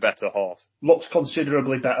 the better horse. Looks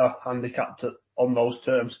considerably better handicapped on those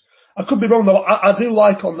terms. I could be wrong though. I do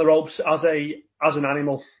like On the Ropes as an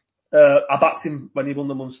animal. I backed him when he won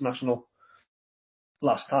the Munster National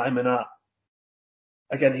last time, and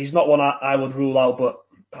again, he's not one I would rule out, but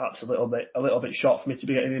perhaps a little bit short for me to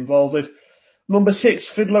be getting involved with. Number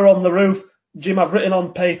 6, Fiddler on the Roof. Jim, I've written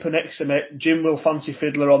on paper next to me, Jim will fancy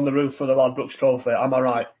Fiddler on the Roof for the Ladbrokes Trophy. Am I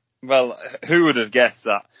right? Well, who would have guessed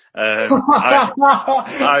that?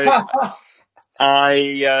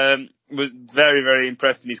 I was very, very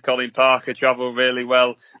impressed in his Colin Parker. Travelled really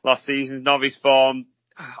well last season's novice form.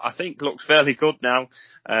 I think looks fairly good now.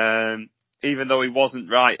 Even though he wasn't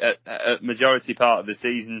right at majority part of the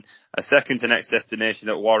season, a second to next destination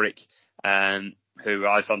at Warwick, who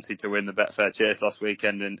I fancied to win the Betfair Chase last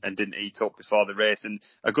weekend and didn't eat up before the race, and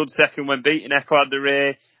a good second when beating Eclat de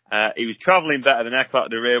Rey. He was travelling better than Eclat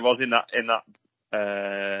de Rey was in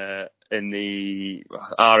the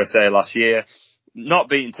RSA last year. Not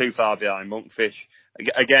beating too far behind Monkfish.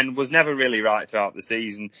 Again, was never really right throughout the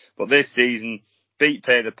season, but this season beat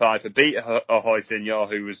Pay the Piper, beat Ahoy Senor,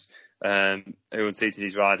 who unseated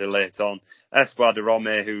his rider late on. Espoir de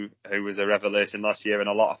Rome, who was a revelation last year, and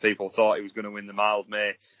a lot of people thought he was going to win the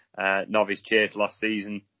Mildmay novice chase last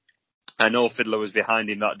season. I know Fiddler was behind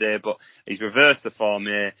him that day, but he's reversed the form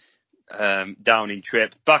here, down in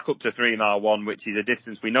trip, back up to 3 mile 1, which is a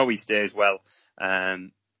distance we know he stays well.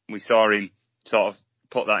 We saw him sort of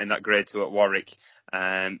put that in that grade 2 at Warwick.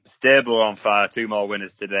 Stable on fire, 2 more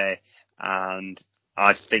winners today, and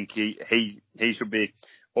I think he should be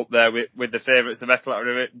up there with the favourites of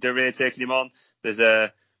Eclat de Rey taking him on. There's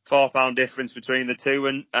a £4 difference between the two,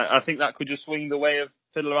 and I think that could just swing the way of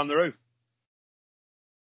Fiddler on the Roof.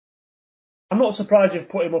 I'm not surprised you've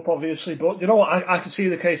put him up, obviously, but you know what? I can see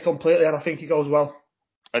the case completely, and I think he goes well.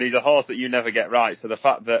 And he's a horse that you never get right, so the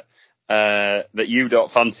fact that you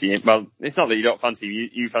don't fancy him, well, it's not that you don't fancy him,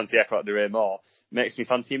 you fancy Eclat de Rey more, makes me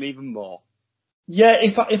fancy him even more. Yeah,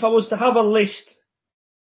 if I was to have a list,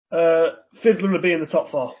 Fiddler would be in the top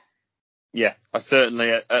 4. Yeah, I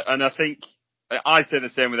certainly, and I think I say the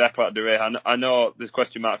same with Eclat de Rey. I know there's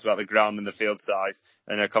question marks about the ground and the field size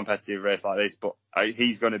in a competitive race like this, but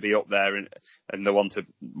he's going to be up there and the one to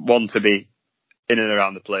be in and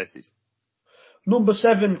around the places. Number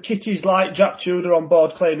 7, Kitty's Light, Jack Tudor on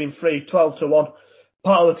board claiming free, 12-1.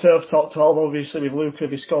 Part of the Turf Top 12, obviously, with Luca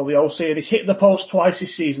Viscogliosi, and he's hit the post twice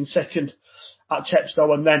this season, second at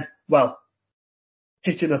Chepstow, and then, well,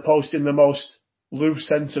 hitting the post in the most loose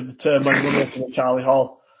sense of the term when running at Charlie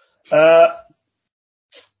Hall.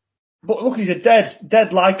 But look, he's a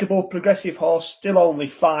dead likeable, progressive horse, still only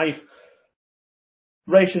 5.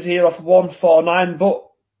 Races here off 149, but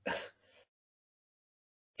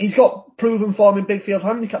he's got proven form in big field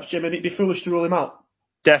handicaps, Jim, and it'd be foolish to rule him out.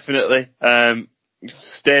 Definitely.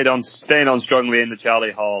 Staying on strongly in the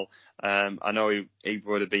Charlie Hall. I know he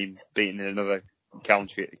would have been beaten in another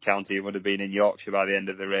county. He would have been in Yorkshire by the end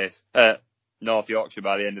of the race. North Yorkshire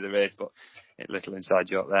by the end of the race, but a little inside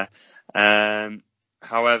joke there.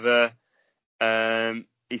 However,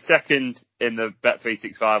 he's second in the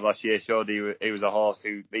Bet365 last year, showed he was a horse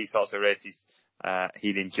who these sorts of races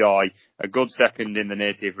he'd enjoy. A good second in the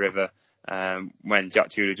Native River when Jack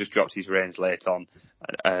Tudor just dropped his reins late on.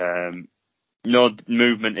 No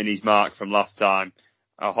movement in his mark from last time.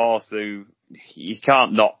 A horse who you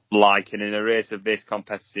can't not like, and in a race of this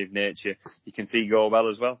competitive nature, you can see go well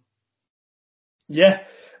as well. Yeah.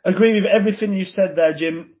 Agree with everything you said there,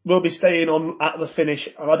 Jim. Will be staying on at the finish,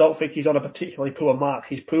 and I don't think he's on a particularly poor mark.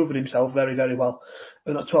 He's proven himself very, very well.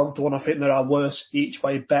 And at 12-1, I think there are worse each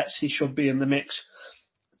way bets. He should be in the mix.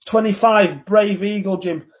 25, Brave Eagle,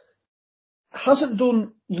 Jim. Hasn't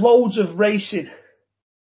done loads of racing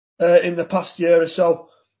in the past year or so.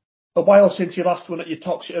 a while since he last won at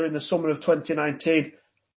Uttoxeter in the summer of 2019.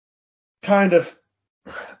 Kind of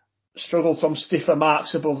struggled from stiffer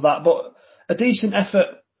marks above that, but a decent effort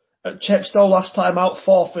at Chepstow last time out,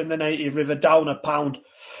 4th in the Native River, down a pound.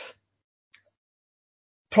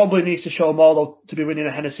 Probably needs to show more though to be winning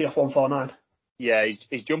a Hennessy off 149. Yeah,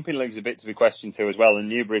 his jumping league's a bit to be questioned too as well, and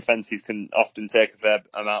Newbury fences can often take a fair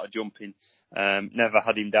amount of jumping. Never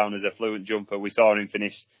had him down as a fluent jumper. We saw him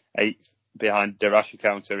finish 8th behind Derasha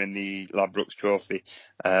Counter in the Ladbrokes Trophy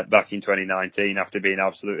back in 2019 after being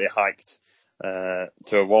absolutely hiked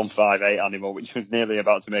to a 158 animal, which was nearly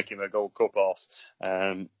about to make him a Gold Cup horse.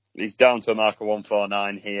 He's down to a mark of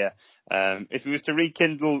 149 here. If he was to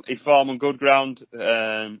rekindle his form on good ground,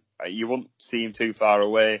 you wouldn't see him too far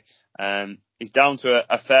away. He's down to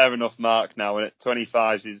a fair enough mark now, and at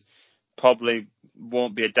 25s is probably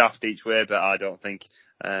won't be a daft each way, but I don't think.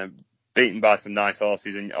 Beaten by some nice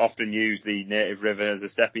horses and often use the Native River as a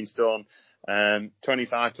stepping stone.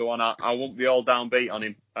 25 to 1, I won't be all downbeat on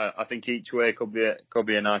him. I think each way could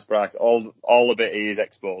be a nice price. All a bit he is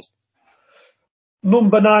exposed.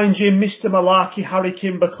 Number 9, Jim, Mr. Malarkey, Harry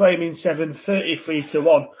Kimber claiming 7, 33 to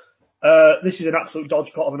 1. This is an absolute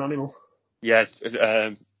dodge pot of an animal. Yeah,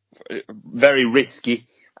 very risky.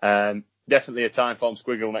 Definitely a time form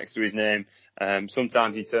squiggle next to his name.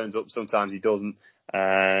 Sometimes he turns up, sometimes he doesn't.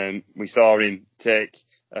 We saw him take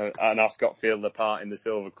an Ascot Fielder part in the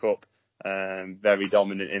Silver Cup. Very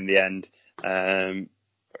dominant in the end.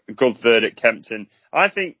 Good third at Kempton. I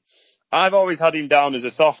think I've always had him down as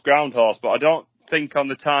a soft ground horse, but I don't think on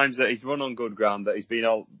the times that he's run on good ground that he's been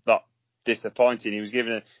all that disappointing. He was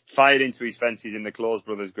fired into his fences in the Close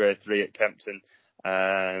Brothers Grade 3 at Kempton.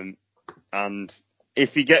 And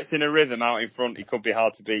if he gets in a rhythm out in front, he could be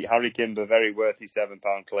hard to beat. Harry Kimber, very worthy £7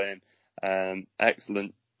 claim.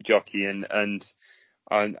 Excellent jockey and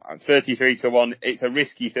 33 to 1. It's a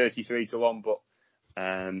risky 33 to 1, but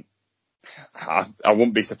I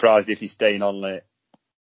wouldn't be surprised if he's staying on late.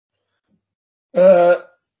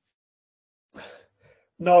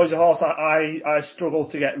 No, he's a horse I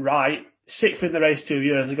struggled to get right. 6th in the race 2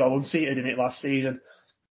 years ago, unseated in it last season.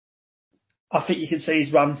 I think you can say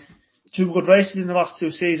he's run 2 good races in the last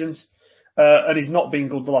 2 seasons, and he's not been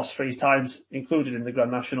good the last 3 times, included in the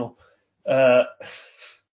Grand National.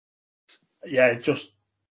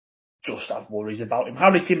 Just have worries about him.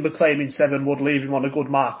 Harry Kimber claiming 7 would leave him on a good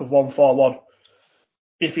mark of 141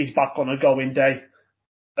 if he's back on a going day.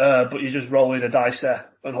 But you're just rolling a dice there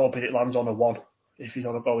and hoping it lands on a 1 if he's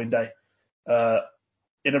on a going day.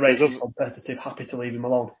 In a race that's competitive, happy to leave him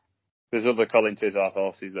alone. There's other Colin Tizard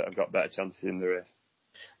horses that have got better chances in the race.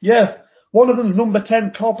 Yeah, one of them's number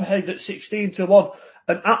 10, Copperhead at 16 to 1.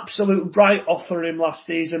 An absolute bright off for him last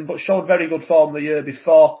season, but showed very good form the year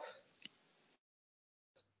before.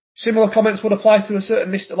 Similar comments would apply to a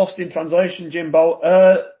certain Mr. Lost in Translation, Jimbo.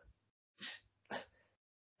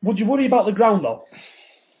 Would you worry about the ground though?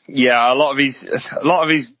 Yeah, a lot of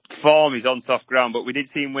his form is on soft ground, but we did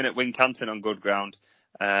see him win at Wincanton on good ground,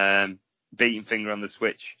 beating Finger on the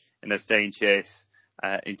Switch in a staying chase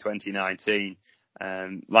in 2019.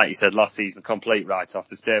 Like you said, last season, complete write-off.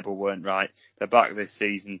 The stable weren't right. They're back this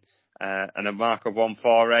season, and a mark of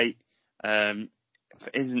 148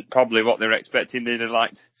 isn't probably what they're expecting. They'd have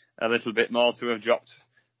liked a little bit more to have dropped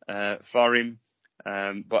for him.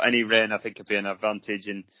 But any rain, I think, could be an advantage,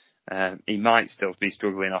 and he might still be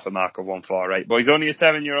struggling off a mark of 148. But he's only a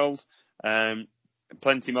 7-year-old.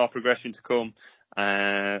 Plenty more progression to come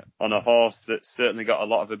on a horse that's certainly got a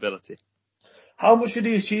lot of ability. How much did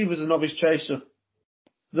he achieve as a novice chaser?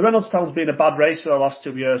 The Reynoldstown's been a bad race for the last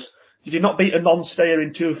 2 years. Did he not beat a non-stayer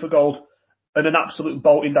in 2 for Gold and an absolute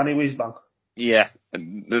bolt in Danny Wisbang? Yeah,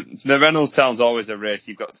 the Reynoldstown's always a race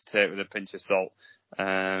you've got to take with a pinch of salt.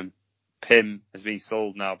 Pim has been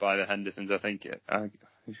sold now by the Hendersons, I think.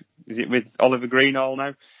 Is it with Oliver Greenall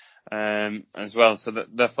now? As well. So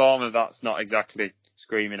the form of that's not exactly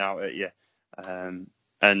screaming out at you.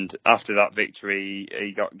 And after that victory,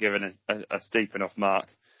 he got given a steep enough mark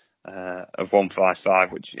of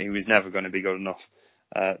 155, which he was never going to be good enough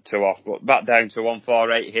to off. But back down to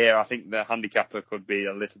 148 here, I think the handicapper could be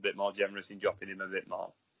a little bit more generous in dropping him a bit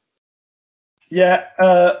more. Yeah,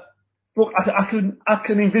 look, I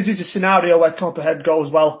can envisage a scenario where Copperhead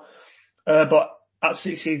goes well, but at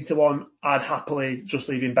 16 to 1, I'd happily just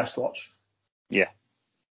leave him best watch. Yeah.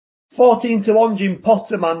 14 to 1, Jim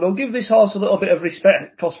Potter, man. We'll give this horse a little bit of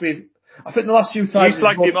respect because I think the last few times... You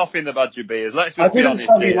slagged him off in the Badger Beers. Let's just be honest here.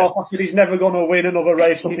 I didn't slag him off. I said he's never going to win another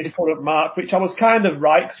race on his current mark, which I was kind of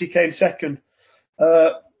right because he came second.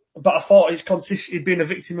 but I thought he'd been a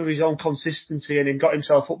victim of his own consistency, and he got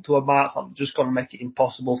himself up to a mark that was just going to make it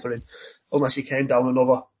impossible for him, unless he came down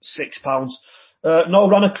another £6. No,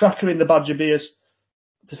 ran a cracker in the Badger Beers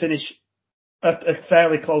to finish a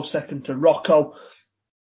fairly close second to Rocco.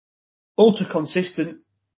 Ultra consistent,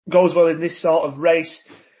 goes well in this sort of race.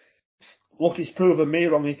 Look, he's proven me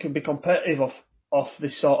wrong. He can be competitive off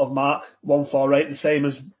this sort of mark, 148, the same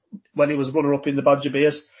as when he was runner-up in the Badger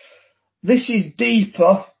Beers. This is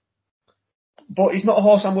deeper, but he's not a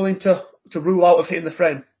horse I'm willing to rule out of hitting the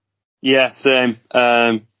frame. Yeah, same.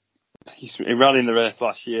 He ran in the race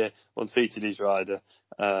last year, unseated his rider,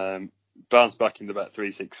 bounced back in the bet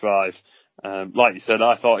 365. Like you said,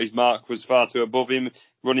 I thought his mark was far too above him,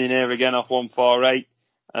 running here again off 148.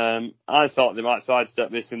 I thought they might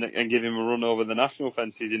sidestep this and give him a run over the national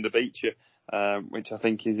fences in the Beecher, which I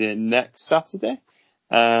think is in next Saturday.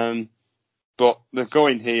 But they're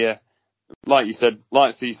going here, like you said,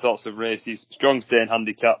 likes these sorts of races, strong staying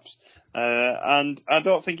handicaps, and I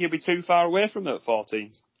don't think he'll be too far away from the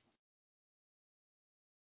 14s.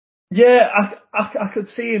 Yeah, I could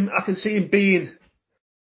see him. I could see him being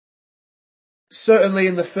certainly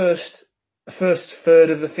in the first third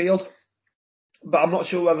of the field, but I'm not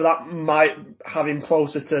sure whether that might have him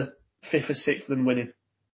closer to 5th or 6th than winning.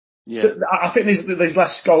 Yeah. So I think there's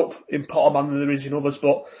less scope in Potterman than there is in others,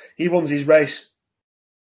 but he runs his race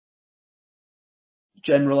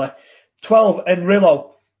generally. 12,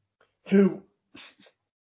 Enrillo, who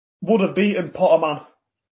would have beaten Potterman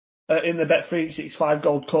in the Bet365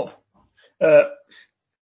 Gold Cup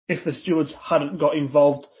if the stewards hadn't got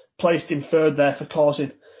involved, placed him third there for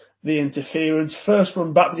causing the interference. First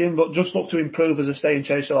run back to him, but just looked to improve as a staying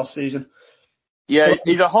chaser last season. Yeah,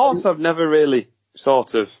 he's a horse I've never really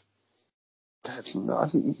sort of. He's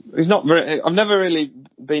not. I've never really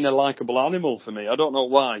been a likeable animal for me. I don't know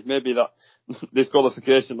why. Maybe that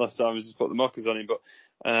disqualification last time was just put the mockers on him, but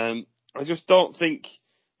I just don't think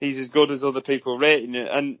he's as good as other people rating it.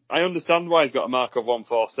 And I understand why he's got a mark of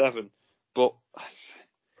 147, but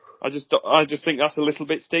I just think that's a little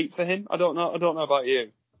bit steep for him. I don't know about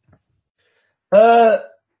you.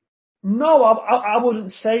 No, I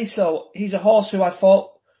wouldn't say so. He's a horse who I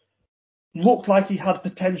thought looked like he had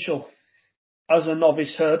potential as a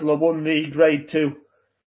novice hurdler. Won the Grade 2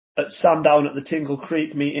 at Sandown at the Tingle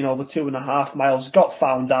Creek meeting over 2.5 miles. Got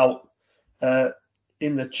found out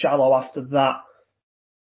in the Challow after that.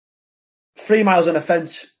 3 miles and a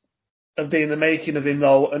fence have been the making of him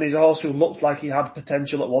though, and he's a horse who looked like he had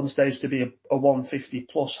potential at one stage to be a 150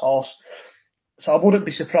 plus horse. So I wouldn't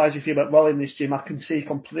be surprised if he went well in this gym. I can see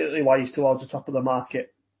completely why he's towards the top of the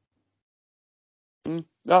market.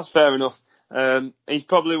 That's fair enough. He's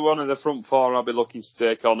probably one of the front four I'll be looking to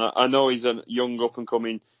take on. I know he's a young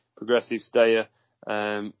up-and-coming progressive stayer.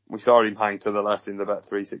 We saw him hang to the left in the Bet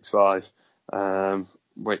 365,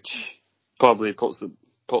 which probably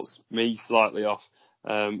puts me slightly off.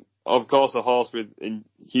 Of course, a horse with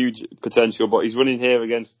huge potential, but he's running here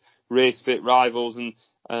against race-fit rivals,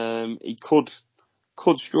 and he could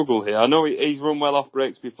struggle here. I know he's run well off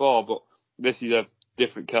breaks before, but this is a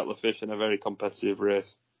different kettle of fish and a very competitive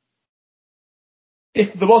race.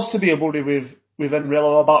 If there was to be a worry with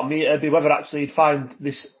Enrillo about me, it'd be whether actually he'd find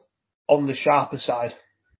this on the sharper side.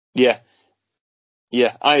 Yeah,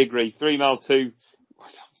 I agree. 3 mile 2,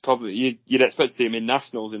 probably you'd expect to see him in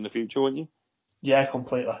nationals in the future, wouldn't you? Yeah,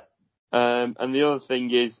 completely. And the other thing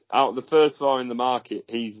is, out of the first 4 in the market,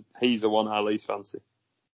 he's the one I least fancy.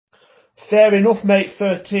 Fair enough, mate.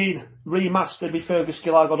 13 remastered with Fergus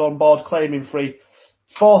Gillard on board, claiming free.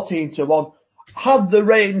 14-1. Had the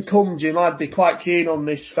rain come, Jim, I'd be quite keen on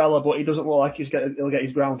this fella, but he doesn't look like he'll get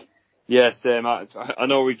his ground. Yeah, same. I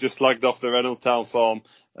know we just slagged off the Reynoldstown form,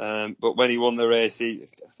 but when he won the race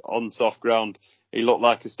on soft ground, he looked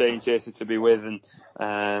like a staying chaser to be with, and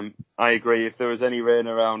I agree. If there was any rain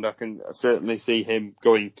around, I can certainly see him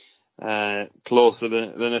going closer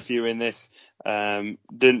than a few in this.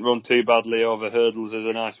 Didn't run too badly over hurdles as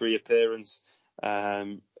a nice reappearance.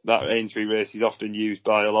 That Aintree race is often used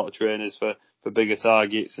by a lot of trainers for bigger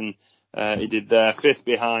targets, and he did there. 5th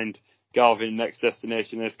behind Garvin, next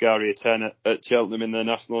destination Escaria 10 at Cheltenham in the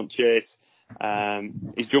National Chase.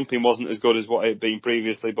 His jumping wasn't as good as what it had been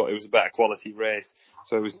previously, but it was a better quality race,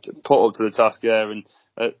 so it was put up to the task there. And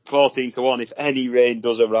at 14-1, if any rain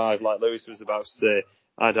does arrive, like Lewis was about to say,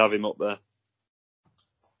 I'd have him up there.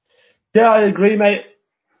 Yeah, I agree, mate.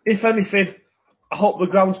 If anything, I hope the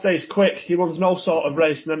ground stays quick. He runs no sort of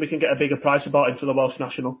race, and then we can get a bigger price about him for the Welsh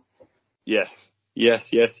National. Yes.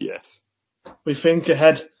 We think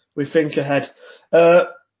ahead.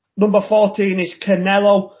 Number 14 is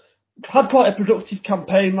Canelo. Had quite a productive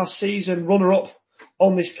campaign last season, runner-up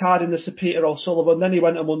on this card in the Sir Peter O'Sullivan. Then he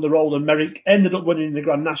went and won the Roland Merrick. Ended up winning the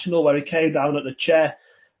Grand National where he came down at the chair.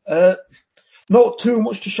 Not too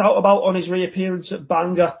much to shout about on his reappearance at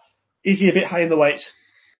Bangor. Is he a bit high in the weights?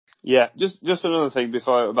 Yeah, just another thing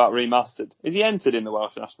before about Remastered. Is he entered in the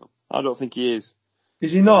Welsh National? I don't think he is.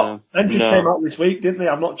 Is he not? Entries no. came out this week, didn't they?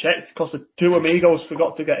 I've not checked because the two amigos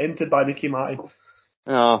forgot to get entered by Nicky Martin.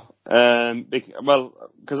 No,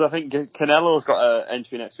 because I think Canelo's got an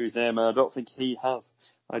entry next to his name, and I don't think he has.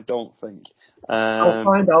 I don't think. I'll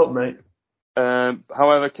find out, mate.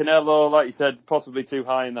 However, Canelo, like you said, possibly too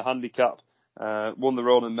high in the handicap. Won the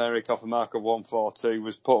Roland Merrick off a mark of 142,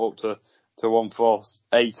 was put up to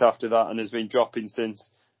 148 after that, and has been dropping since.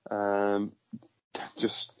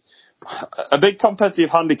 Just a big competitive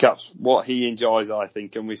handicap's what he enjoys, I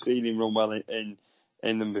think, and we've seen him run well in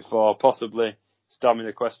them before. Possibly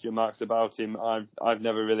stamina question marks about him. I've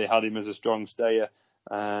never really had him as a strong stayer.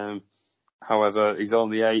 However, he's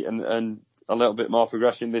only 8 and a little bit more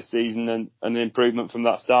progression this season and an improvement from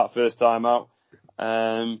that start first time out.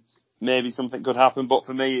 Maybe something could happen, but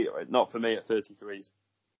for me, not for me at 33s.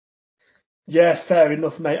 Yeah, fair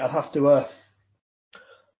enough, mate. I'd have to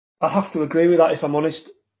agree with that if I'm honest.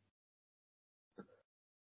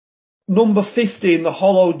 Number 15, the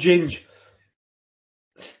Hollow Ginge,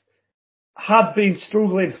 had been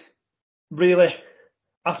struggling really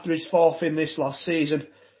after his fourth in this last season.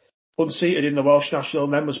 Unseated in the Welsh National,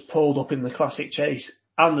 then was pulled up in the Classic Chase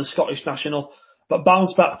and the Scottish National, but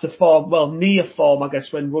bounced back to form, well, near form, I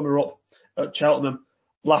guess, when runner-up at Cheltenham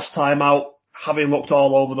last time out, having looked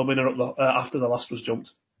all over the winner after the last was jumped.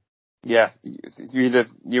 Yeah,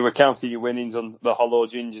 you were counting your winnings on the Hollow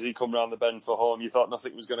Ginge as he come round the bend for home. You thought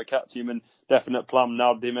nothing was going to catch him, and Definite Plan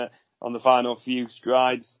nabbed him on the final few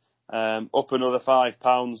strides. Up another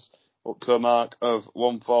 £5, up to a mark of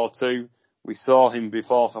 142. We saw him be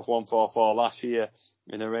fourth off 144 last year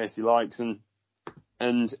in a race he likes, and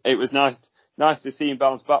it was nice to see him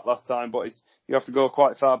bounce back last time. But you have to go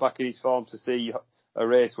quite far back in his form to see a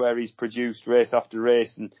race where he's produced race after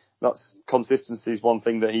race, and that's consistency is one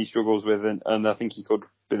thing that he struggles with, and I think he could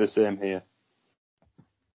be the same here.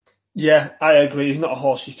 Yeah, I agree. He's not a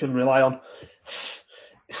horse you can rely on.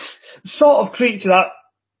 Sort of creature that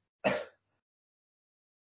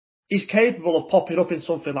is capable of popping up in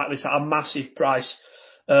something like this at a massive price.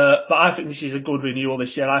 But I think this is a good renewal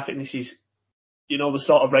this year. I think this is, the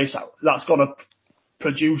sort of race that's going to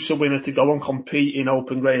produce a winner to go and compete in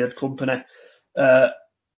open graded company. And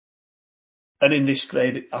in this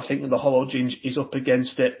grade, I think the Hollow Ginge is up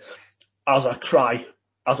against it as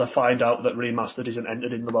I find out that Remastered isn't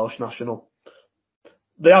entered in the Welsh National.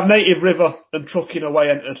 They have Native River and Trucking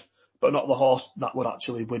Away entered, but not the horse that would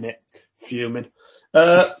actually win it. Fuming.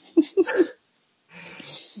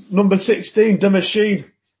 Number 16, The Machine.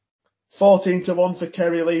 14-1 for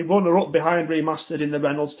Kerry Lee. Runner up behind Remastered in the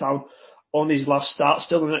Reynoldstown on his last start.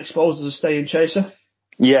 Still unexposed as a staying chaser.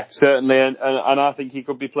 Yeah, certainly, and I think he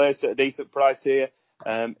could be placed at a decent price here.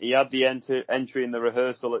 He had the entry in the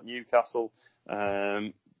rehearsal at Newcastle.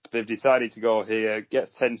 They've decided to go here.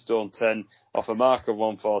 Gets 10 stone 10 off a mark of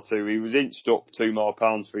 142. He was inched up £2 more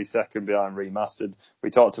for his second behind Remastered.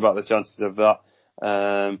 We talked about the chances of that.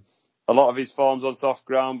 A lot of his form's on soft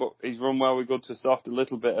ground, but he's run well with good to soft. A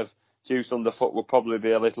little bit of juice underfoot will probably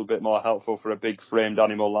be a little bit more helpful for a big framed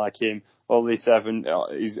animal like him. Only 7.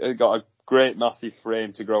 He's got a great massive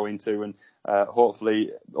frame to grow into, and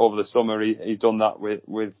hopefully over the summer he's done that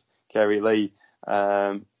with Kerry Lee.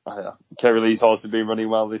 Kerry Lee's horse has been running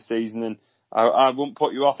well this season, and I wouldn't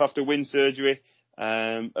put you off after wind surgery.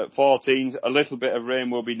 At 14, a little bit of rain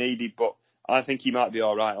will be needed, but I think he might be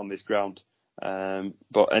all right on this ground.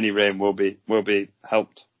 But any rain will be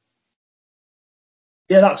helped.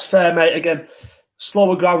 Yeah, that's fair, mate. Again,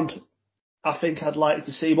 slower ground, I think I'd like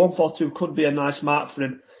to see. 142 could be a nice mark for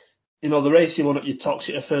him. The race he won at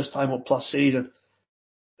Utoxeter the first time up last season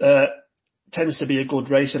tends to be a good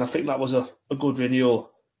race, and I think that was a good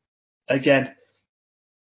renewal. Again,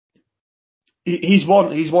 he's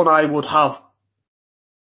one I would have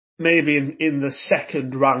maybe in the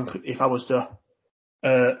second rank if I was to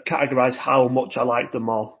categorise how much I like them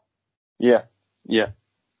all. Yeah.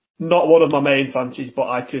 Not one of my main fancies, but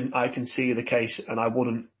I can see the case, and I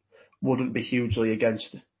wouldn't be hugely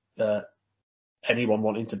against anyone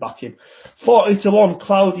wanting to back him. 40-1,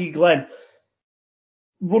 Cloudy Glen.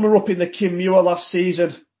 Runner up in the Kim Muir last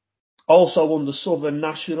season. Also won the Southern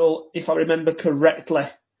National, if I remember correctly.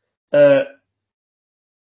 Has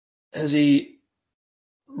he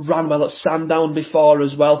ran well at Sandown before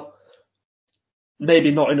as well?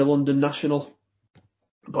 Maybe not in a London National,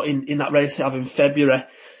 but in that race they have in February.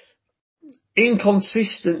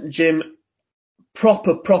 Inconsistent, Jim,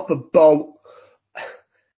 proper boat.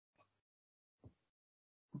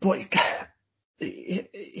 But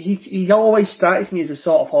he always strikes me as a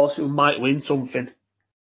sort of horse who might win something.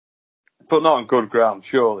 But not on good ground,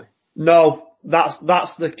 surely. No, that's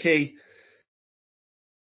the key.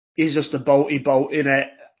 He's just a boaty boat, innit?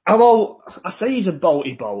 Although, I say he's a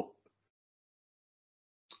boaty boat,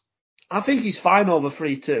 I think he's fine over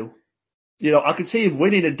 3-2. I could see him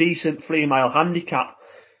winning a decent 3 mile handicap.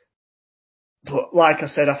 But like I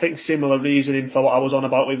said, I think similar reasoning for what I was on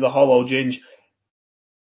about with the Hollow Ginge.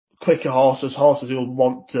 Quicker horses who will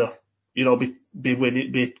want to, be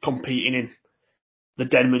winning, be competing in the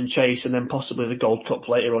Denman Chase and then possibly the Gold Cup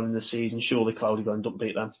later on in the season. Surely Cloudy Glen don't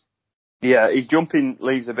beat them. Yeah, his jumping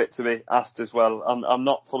leaves a bit to be asked as well. I'm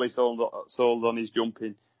not fully sold on his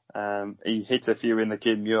jumping. He hit a few in the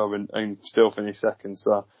Kinmure and still finished second.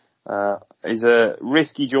 So he's a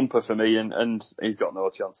risky jumper for me, and he's got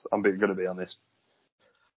no chance. I'm going to be honest.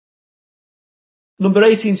 Number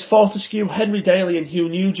 18's Fortescue, Henry Daly and Hugh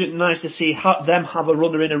Nugent. Nice to see them have a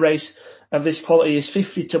runner in a race of this quality. Is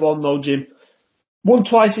 50-1 though, Jim. Won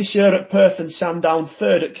twice this year at Perth and Sandown,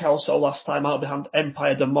 third at Kelso last time out behind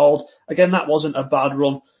Empire de Mold. Again, that wasn't a bad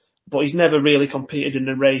run, but he's never really competed in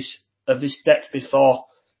a race of this depth before.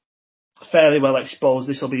 Fairly well exposed.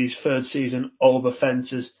 This will be his third season over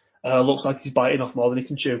fences. Looks like he's biting off more than he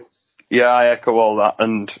can chew. Yeah, I echo all that,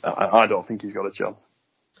 and I don't think he's got a chance.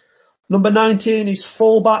 Number 19 is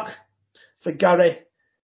fullback for Gary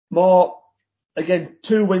Moore. Again,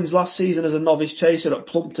 2 wins last season as a novice chaser at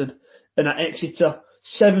Plumpton and at Exeter.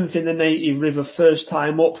 7th in the Native River, first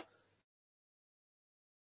time up.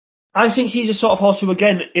 I think he's a sort of horse who,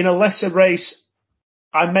 again, in a lesser race,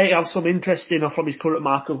 I may have some interest in from his current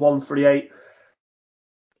mark of 138,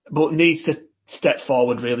 but needs to step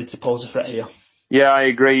forward really to pose a threat here. Yeah, I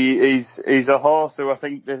agree. He's a horse who I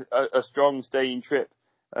think a strong staying trip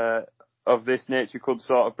of this nature could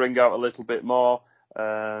sort of bring out a little bit more.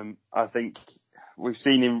 I think we've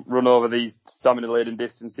seen him run over these stamina-laden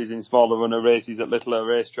distances in smaller runner races at littler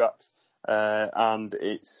racetracks, and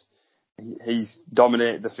he's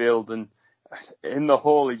dominated the field. And in the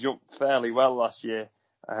whole, he jumped fairly well last year.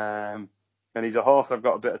 And he's a horse I've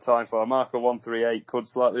got a bit of time for. Marco 138 could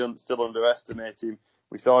slightly still underestimate him.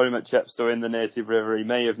 We saw him at Chepstow in the Native River. He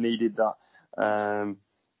may have needed that.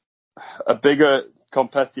 A bigger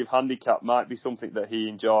competitive handicap might be something that he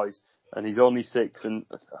enjoys. And he's only 6, and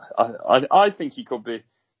I think he could be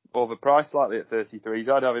overpriced slightly at 33s.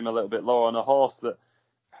 I'd have him a little bit lower on a horse that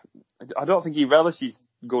I don't think he relishes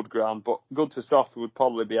good ground, but good to soft would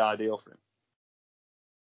probably be ideal for him.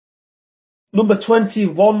 Number 20,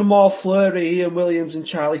 One More Flurry, Ian Williams and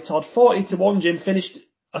Charlie Todd. 40-1, Jim finished,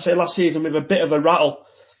 last season with a bit of a rattle.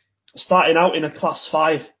 Starting out in a Class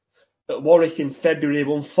 5 at Warwick in February,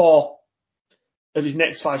 won 4 of his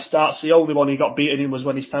next 5 starts. The only one he got beaten in was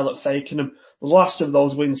when he fell at Fakenham. The last of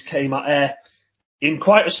those wins came at Ayr in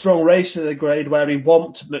quite a strong race for the grade where he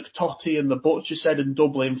whomped McTotty and the Butcher said in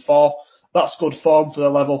Dublin 4. That's good form for the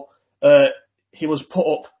level. He was put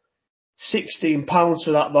up £16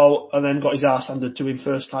 for that though, and then got his arse handed to him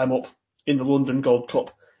first time up in the London Gold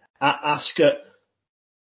Cup at Ascot.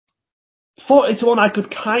 40-1, I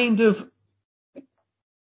could kind of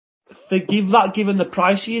forgive that given the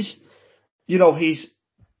price he is. He's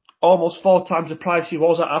almost 4 times the price he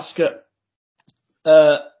was at Ascot.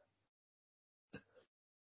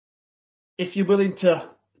 If you're willing to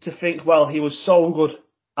think, well, he was so good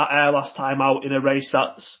at Ayr last time out in a race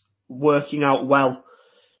that's working out well,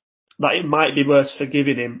 that it might be worth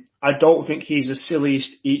forgiving him. I don't think he's the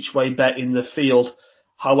silliest each way bet in the field.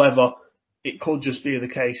 However, it could just be the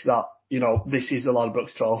case that, this is the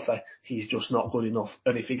Ladbrokes Trophy. He's just not good enough.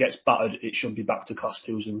 And if he gets battered, it should be back to Class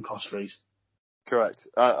 2s and Class 3s. Correct.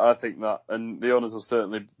 I think that. And the owners will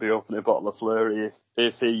certainly be opening a bottle of Flurry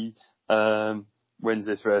if he wins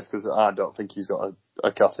this race, because I don't think he's got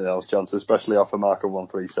a cat in hell's chance, especially off a mark of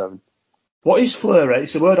 137. What is Flurry?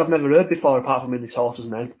 It's a word I've never heard before, apart from in this horse's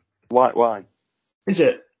name. White wine. Is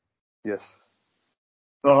it? Yes.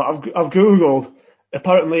 Well, I've Googled.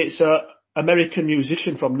 Apparently it's a American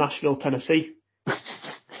musician from Nashville, Tennessee.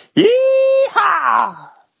 Yeehaw!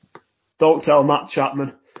 Don't tell Matt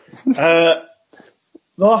Chapman.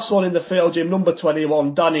 The last one in the field, Jim, number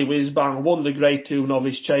 21, Danny Whizbang, won the Grade 2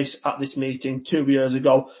 novice chase at this meeting 2 years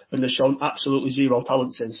ago and has shown absolutely zero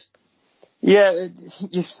talent since. Yeah,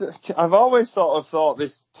 I've always sort of thought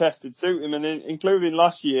this test would suit him, and including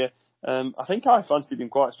last year, I think I fancied him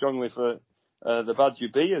quite strongly for the Badger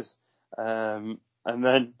Beers. And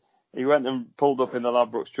then he went and pulled up in the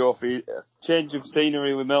Ladbrokes Trophy. A change of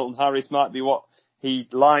scenery with Milton Harris might be what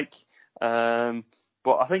he'd like.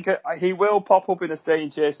 But I think he will pop up in a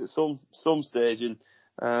staying chase at some stage, and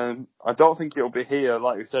I don't think it'll be here,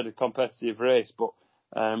 like we said, a competitive race, but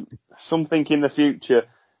something in the future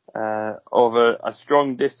over a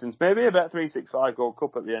strong distance, maybe a Bet365 Gold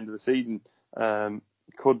Cup at the end of the season,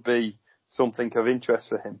 could be something of interest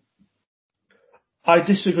for him. I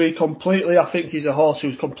disagree completely. I think he's a horse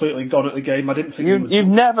who's completely gone at the game. I didn't think you've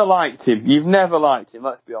never liked him. You've never liked him.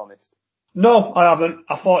 Let's be honest. No, I haven't.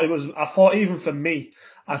 I thought even for me,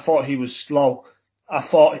 I thought he was slow. I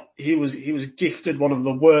thought he was gifted one of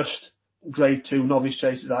the worst Grade 2 novice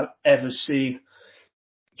chases I've ever seen,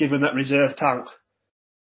 given that reserve tank.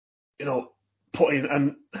 Put in,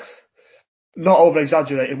 and not over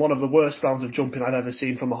exaggerating, one of the worst rounds of jumping I've ever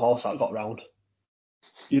seen from a horse that got round.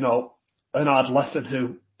 Bernard Leffen,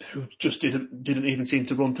 who just didn't even seem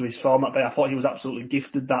to run to his form that day. I thought he was absolutely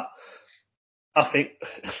gifted that. I think,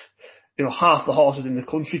 half the horses in the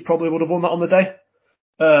country probably would have won that on the day.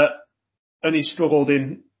 And he's struggled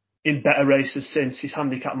in better races since. His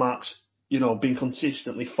handicap marks, been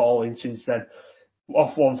consistently falling since then.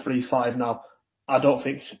 Off 135 now. I don't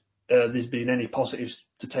think there's been any positives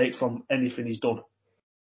to take from anything he's done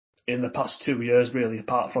in the past 2 years, really,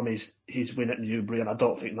 apart from his win at Newbury, and I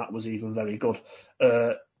don't think that was even very good.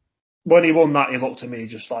 When he won that, he looked to me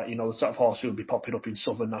just like, the sort of horse who would be popping up in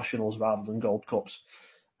Southern Nationals rather than Gold Cups.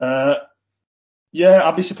 Yeah,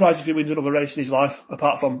 I'd be surprised if he wins another race in his life,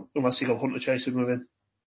 apart from unless he go hunter chasing with him.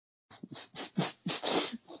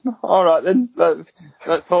 All right, then.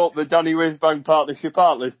 Let's hope the Danny Wisbank partnership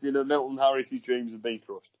aren't listening and Milton Harris's dreams have been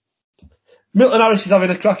crushed. Milton Harris is having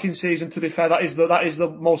a cracking season, to be fair. That is the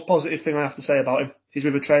most positive thing I have to say about him. He's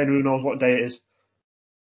with a trainer who knows what day it is.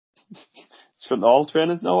 Shouldn't all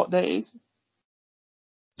trainers know what day it is?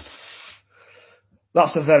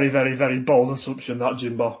 That's a very, very, very bold assumption, that,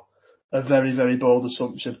 Jimbo. A very, very bold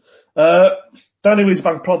assumption. Danny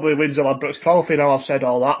Wisbank probably wins the Ladbrokes Trophy now I've said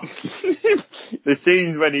all that. The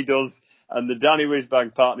scenes when he does, and the Danny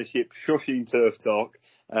Wisbank partnership shushing turf talk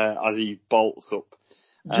as he bolts up.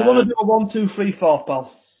 Do you want to do a 1, 2, 3, 4,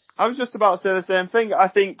 pal? I was just about to say the same thing. I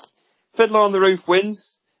think Fiddler on the Roof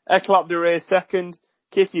wins, Eclat de Ray second,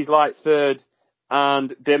 Kitty's Light third,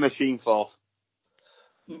 and De Machine fourth.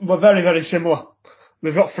 We're very, very similar.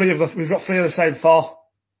 We've got three of the same four.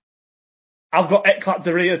 I've got Eclat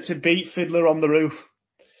de Ray to beat Fiddler on the Roof.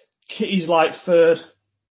 Kitty's Light third.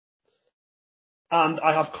 And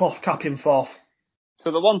I have Cloth Cap in fourth.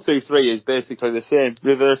 So the 1, 2, 3 is basically the same.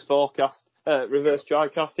 Reverse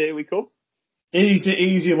TriCast, here we come.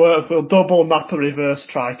 Easy work. We'll double map a reverse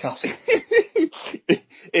TriCast.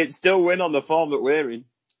 It's still win on the form that we're in.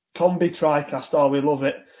 Combi TriCast, we love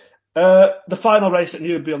it. The final race at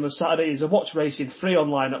Newbury on the Saturday is a watch racing free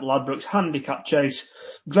online at Ladbrokes handicap chase.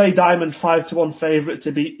 Grey Diamond 5-1 favourite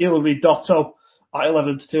to beat Il Ridotto at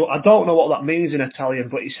 11-2. I don't know what that means in Italian,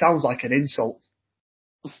 but it sounds like an insult.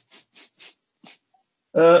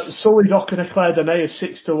 Sully Dock and Eclair Dene is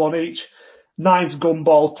 6-1 each. 9's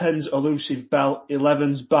Gumball, 10's Elusive Bell,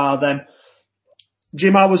 11's Bar Them.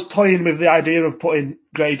 Jim, I was toying with the idea of putting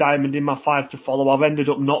Grey Diamond in my 5 to follow. I've ended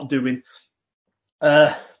up not doing.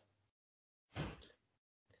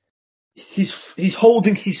 He's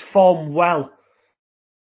holding his form well.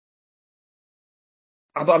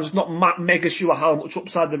 I'm just not mega sure how much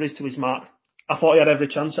upside there is to his mark. I thought he had every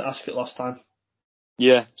chance at Ascot last time.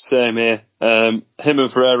 Yeah, same here. Him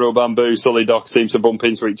and Ferrero Bamboo, Sully Dock seem to bump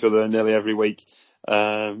into each other nearly every week.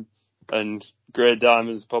 And Grey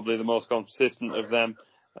Diamond's probably the most consistent of them.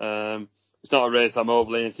 It's not a race I'm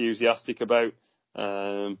overly enthusiastic about.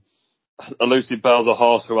 Elusive Bell's a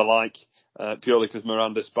horse who I like, purely because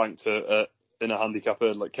Miranda spanked her in a handicap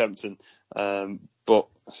hurdle at Kempton. But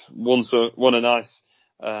won a nice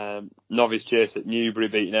novice chase at Newbury,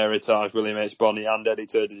 beating Heritage, William H. Bonney and Eddie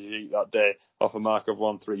Turdagite that day off a mark of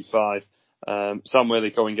 135. Sam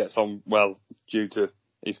Whaley Cohen gets on well due to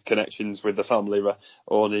his connections with the family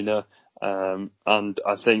owning her. And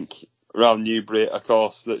I think around Newbury, a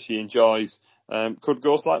course that she enjoys, could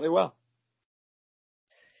go slightly well.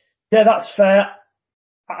 Yeah, that's fair.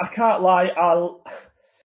 I can't lie.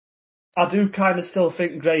 I do kind of still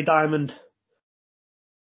think Grey Diamond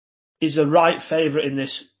is the right favourite in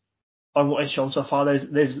this on what he's shown so far.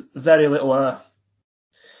 There's very little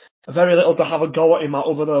to have a go at him at,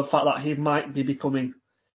 other than the fact that he might be becoming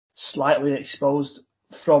slightly exposed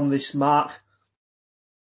from this mark.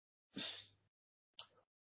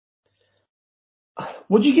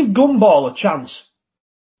 Would you give Gumball a chance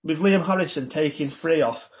with Liam Harrison taking 3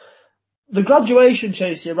 off? The graduation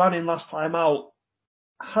chase he ran in last time out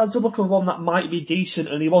has a look of one that might be decent,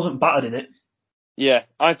 and he wasn't battered in it. Yeah,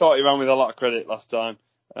 I thought he ran with a lot of credit last time.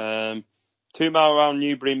 2 mile around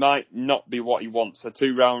Newbury might not be what he wants. A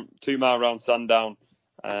 2 mile round Sandown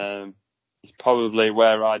is probably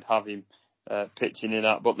where I'd have him pitching in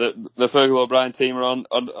at. But the Fergal O'Brien team are on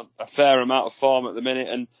a fair amount of form at the minute,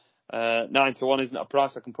 and 9-1 isn't a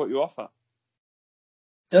price I can put you off at.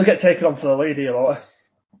 He'll get taken on for the lead here, won't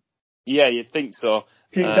he? Yeah, you'd think so.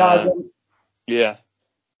 King Dargan. Yeah.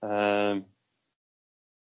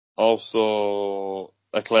 Also,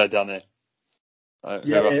 Eclair Danny,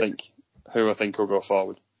 who I think will go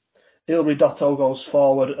forward. Ilbury Dotto goes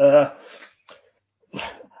forward.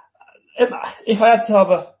 If I had to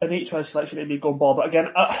have an each way selection, it'd be Gumball. But again,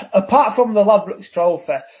 apart from the Ladbrokes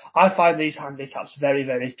Trophy, I find these handicaps very,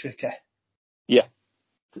 very tricky. Yeah.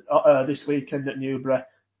 This weekend at Newbury,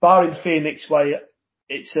 barring Phoenix Way,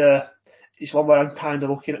 it's one where I'm kind of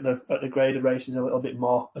looking at the graded races a little bit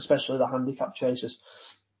more, especially the handicap chasers.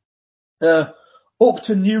 Up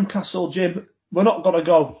to Newcastle, Jim. We're not going to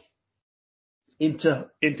go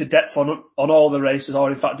into depth on all the races,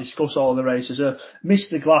 or in fact discuss all the races.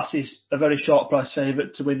 Mr. Glass is a very short price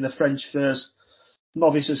favourite to win the French Furs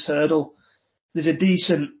Novices Hurdle. There's a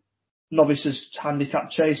decent Novices handicap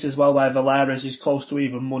chase as well, where Valera's is close to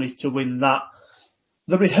even money to win that.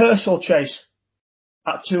 The Rehearsal Chase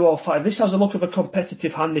at 205. This has a look of a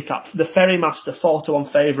competitive handicap. The Ferrymaster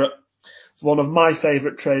 4-1 favourite. One of my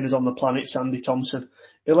favourite trainers on the planet, Sandy Thompson.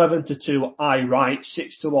 11-2, I Right.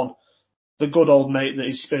 6-1. The good old mate that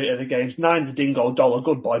is Spirit of the Games. 9's Dingo Dollar,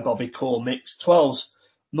 Good Boy Bobby Cool Mix. 12's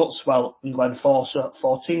Nutswell and Glenn Forcer.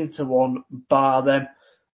 14-1, bar them.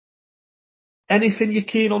 Anything you're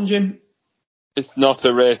keen on, Jim? It's not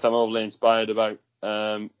a race I'm overly inspired about.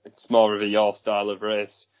 It's more of a your style of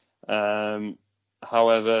race.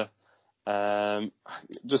 However,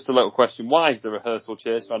 just a little question: why is the Rehearsal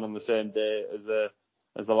Chase run on the same day as the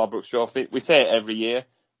Ladbrokes Trophy? We say it every year.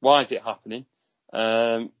 Why is it happening?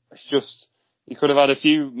 It's just you could have had a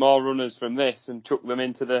few more runners from this and chucked them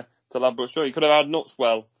into the Ladbrokes Trophy. You could have had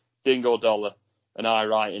Nutswell, Dingo Dollar, and I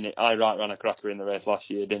Right in it. I Right ran a cracker in the race last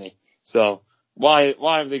year, didn't he? So why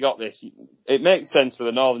have they got this? It makes sense for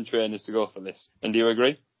the Northern trainers to go for this. And do you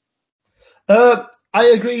agree? I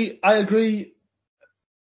agree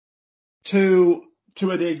to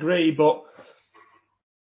a degree, but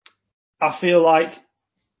I feel like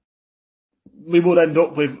we would end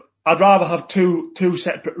up with. I'd rather have two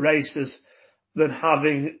separate races than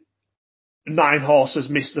having 9 horses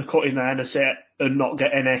miss the cut in the NSA and not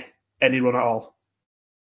get any run at all.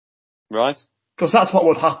 Right. Because that's what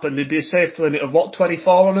would happen. There'd be a safety limit of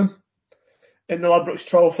 24 on them in the Ladbrokes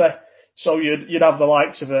Trophy. So you'd have the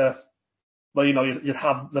likes of you'd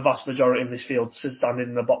have the vast majority of this field standing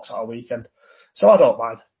in the box at a weekend. So I don't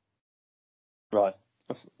mind. Right.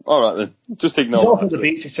 All right then. Just ignore. He's off for the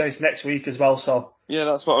Beecher Chase next week as well. So yeah,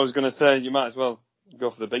 that's what I was going to say. You might as well go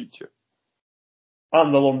for the Beecher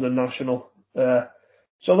and the London National.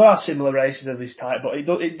 So there are similar races of this type, but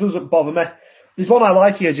it doesn't bother me. There's one I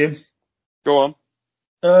like here, Jim. Go on.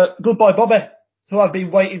 Good Boy Bobby, who I've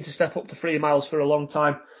been waiting to step up to 3 miles for a long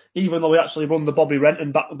time, even though we actually won the Bobby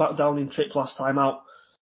Renton back down in Trick last time out.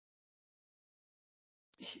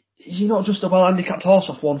 Is he not just a well-handicapped horse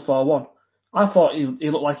off 141? I thought he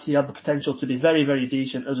looked like he had the potential to be very, very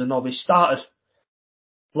decent as a novice. Started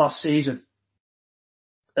last season,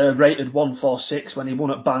 rated 146 when he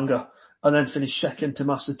won at Bangor, and then finished second to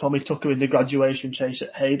Master Tommy Tucker in the Graduation Chase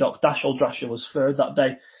at Haydock. Dashel Drasher was third that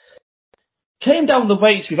day. Came down the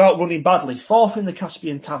weights without running badly. 4th in the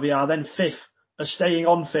Caspian Caviar, then 5th, staying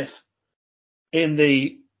on 5th in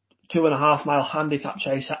the 2.5 mile handicap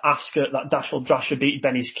chase at Ascot that Dashel Drasher beat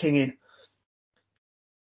Benny's King in.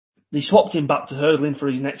 They swapped him back to hurdling for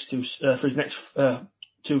his next two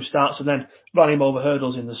starts, and then ran him over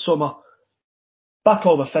hurdles in the summer. Back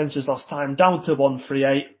over fences last time, down to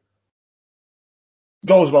 138.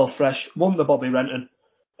 Goes well fresh, won the Bobby Renton.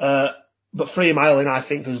 But 3 miling, I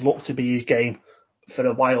think, has looked to be his game for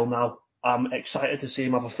a while now. I'm excited to see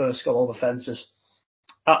him have a first go over fences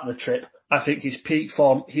at the trip. I think his peak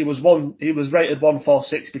form, he was rated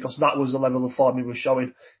 146 because that was the level of form he was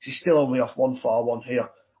showing. He's still only off 141 here.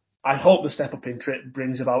 I hope the step up in trip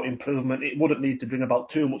brings about improvement. It wouldn't need to bring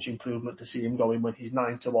about too much improvement to see him going when he's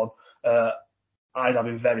 9-1. I'd have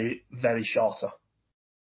him very, very shorter.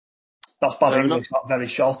 That's bad English, not very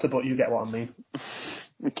shorter, but you get what I mean.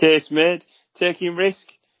 Case made. Taking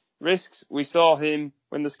risks. We saw him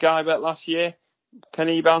win the Sky Bet last year. Can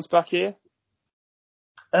he bounce back here?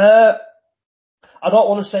 I don't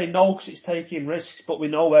want to say no because it's taking risks, but we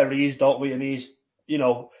know where he is, don't we? And he's,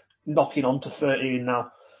 knocking on to 13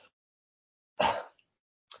 now.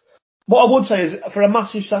 What I would say is, for a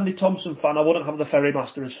massive Sandy Thompson fan, I wouldn't have the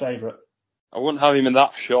Ferrymaster as favourite. I wouldn't have him in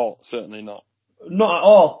that short, certainly not. Not at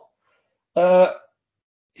all.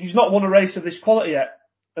 He's not won a race of this quality yet,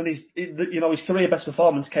 and his career best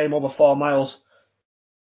performance came over 4 miles,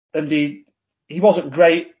 and he wasn't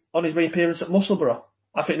great on his reappearance at Musselburgh.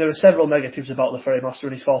 I think there are several negatives about the Ferrymaster,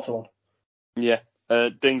 and he's 4-1. Yeah,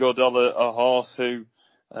 Dingo Dollar, a horse who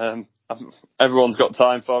everyone's got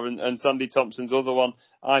time for, and Sandy Thompson's other one,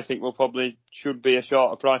 I think should be a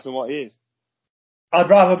shorter price than what he is. I'd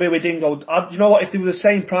rather be with Dingo. You know what? If they were the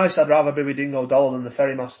same price, I'd rather be with Dingo Dollar than the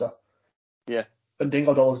Ferrymaster. Yeah. And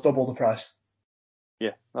Dingo Dollar's double the price.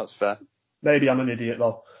 Yeah, that's fair. Maybe I'm an idiot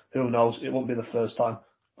though. Who knows? It won't be the first time.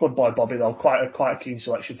 Good boy, Bobby though. Quite a keen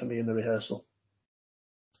selection for me in the rehearsal.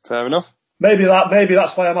 Fair enough. Maybe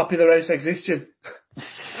that's why I'm happy the race exists, Jim.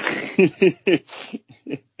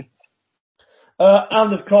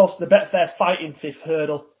 And of course, the Betfair Fighting Fifth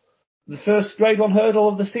hurdle, the first Grade 1 hurdle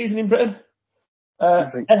of the season in Britain.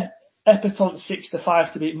 Epatante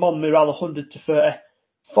 6-5 to beat Montmiral 100-30,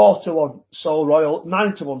 4-1 Soul Royal,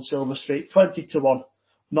 9-1 Silver Street, 20-1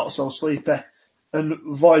 Not So Sleepy,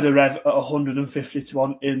 and Voida Rev at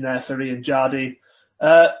 150-1 in there for Ian Jardine.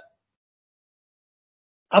 I've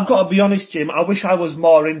got to be honest, Jim, I wish I was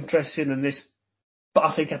more interested in this, but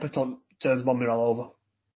I think Epatante turns Montmiral over.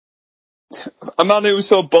 A man who was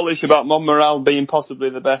so bullish about Montmiral being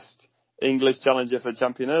possibly the best English challenger for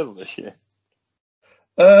Champion Hurdle this year.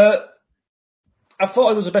 I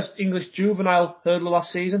thought it was the best English juvenile hurdler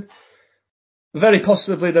last season. Very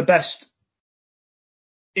possibly the best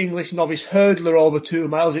English novice hurdler over 2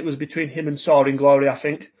 miles. It was between him and Soaring Glory, I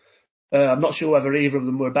think. I'm not sure whether either of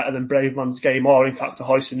them were better than Brave Man's Game or, in fact, a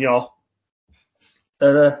Hoist and Yaw.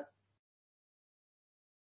 But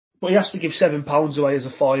he has to give £7 away as a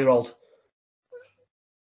 4-year-old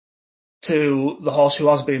to the horse who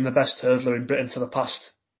has been the best hurdler in Britain for the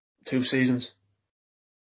past 2 seasons.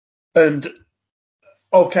 And,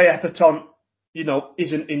 okay, Epatante,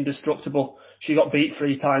 isn't indestructible. She got beat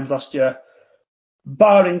 3 times last year.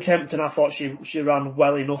 Barring Kempton, I thought she ran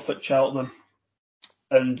well enough at Cheltenham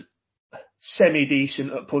and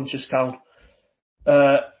semi-decent at Punchestown.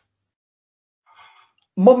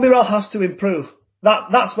 Montmiral has to improve.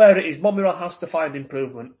 That's where it is. Montmiral has to find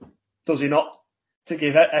improvement. Does he not? To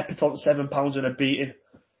give Epatante £7 and a beating.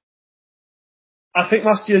 I think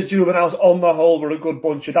last year's juveniles on the whole were a good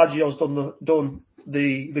bunch. Adagio's done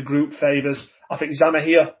the group favours. I think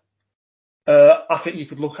Zanahiyr, I think you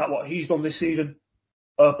could look at what he's done this season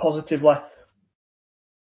positively.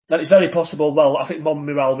 And it's very possible, I think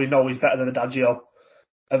Montmiral we know is better than Adagio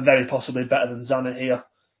and very possibly better than Zanahiyr.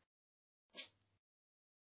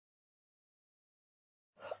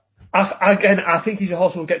 I think he's a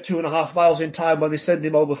horse who will get 2.5 miles in time when they send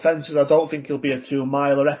him over fences. I don't think he'll be a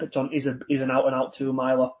 2-miler. Epatante is an out-and-out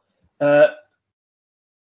 2-miler. I'd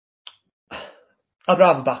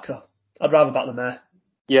rather back her. I'd rather back the mare.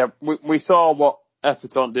 Yeah, we saw what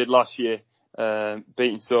Epatante did last year,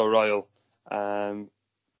 beating So Royal, 2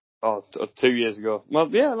 years ago. Well,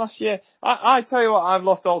 yeah, last year. I tell you what, I've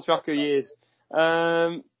lost all track of years.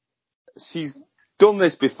 She's done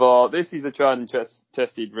this before. This is a tried and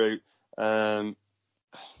tested route.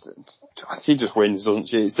 She just wins, doesn't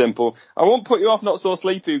she? It's simple. I won't put you off Not So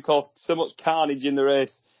Sleepy, who caused so much carnage in the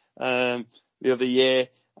race the other year,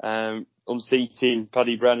 unseating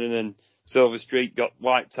Paddy Brennan, and Silver Street got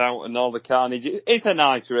wiped out and all the carnage. It's a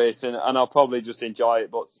nice race, and I'll probably just enjoy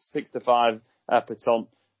it. But 6-5 Epatante,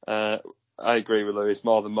 I agree with Lewis,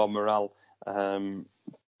 more than Montmiral.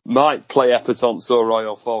 Might play Epatante So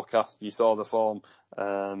Royal forecast. You saw the form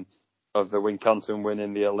of the Wincanton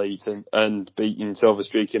winning the Elite and beating Silver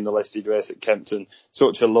Streak in the listed race at Kempton.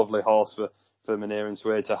 Such a lovely horse for Munir and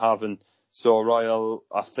Sway to have. And So Royal,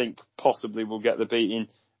 I think, possibly will get the beating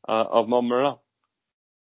of Montmiral.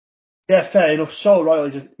 Yeah, fair enough. So Royal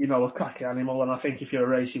is a cracking animal, and I think if you're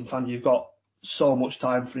a racing fan, you've got so much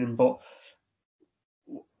time for him. But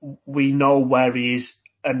we know where he is,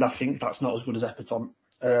 and I think that's not as good as Epatante.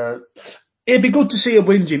 It'd be good to see her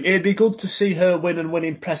win, Jim. It'd be good to see her win and win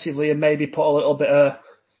impressively, and maybe put a little bit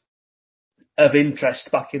of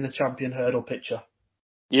interest back in the champion hurdle picture.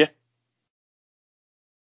 Yeah.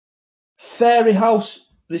 Fairyhouse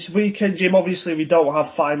this weekend, Jim. Obviously, we don't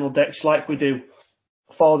have final decks like we do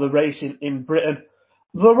for the racing in Britain.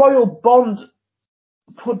 The Royal Bond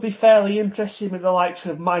could be fairly interesting with the likes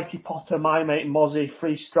of Mighty Potter, My Mate Mozzie,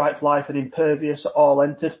 Free Stripe Life, and Impervious all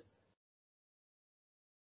entered.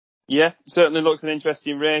 Yeah, certainly looks an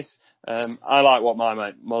interesting race. I like what My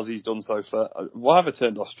Mate Mozzie's done so far. Why have I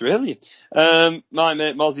turned Australian? My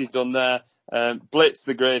Mate Mozzie's done there. Blitz,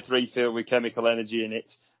 the Grade 3 field with Chemical Energy in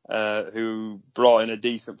it, who brought in a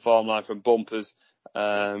decent form line from Bumpers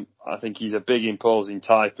I think he's a big, imposing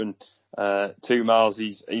type, and 2 miles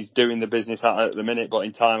he's doing the business at the minute. But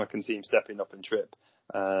in time, I can see him stepping up and trip.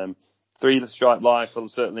 3 Stripe Life will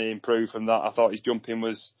certainly improve from that. I thought his jumping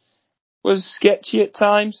was sketchy at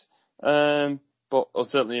times, but will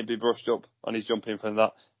certainly be brushed up on his jumping from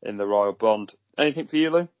that in the Royal Bond. Anything for you,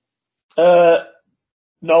 Lou?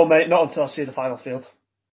 No, mate, not until I see the final field.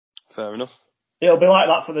 Fair enough. It'll be like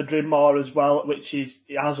that for the Drinmore as well, it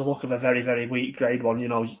has a look of a very, very weak grade one. You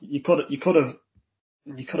know, you could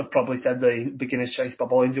have probably said the beginner's chase by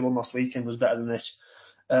Bollinger one last weekend was better than this.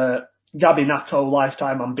 Gabby Nato,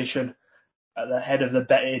 Lifetime Ambition, at the head of the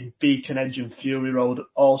betting, Beacon Edge and Fury Road,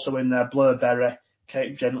 also in there, Blurberry,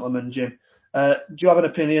 Cape Gentleman, Jim. Do you have an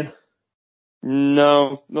opinion?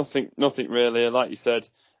 No, nothing really. Like you said,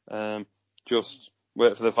 just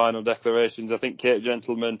wait for the final declarations. I think Cape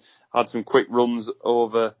Gentleman had some quick runs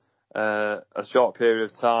over a short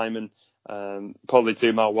period of time, and probably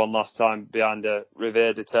 2 mile one last time behind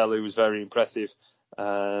Riviere de Tel, who was very impressive.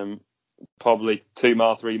 Probably 2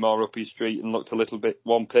 mile, 3 more up his street and looked a little bit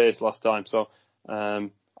one pace last time. So I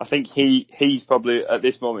think he's probably at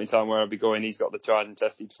this moment in time where I'll be going. He's got the tried and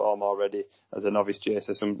tested form already as a novice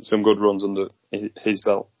chaser. Some good runs under his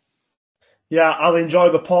belt. Yeah, I'll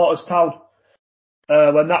enjoy the Porterstown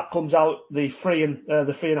when that comes out. The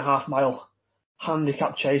 3.5 mile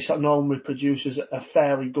handicap chase that normally produces a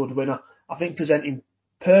fairly good winner. I think presenting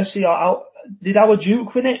Percy did our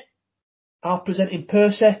Duke win it? Presenting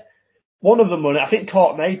Percy. One of them won it. I think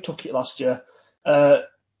Court Maid took it last year.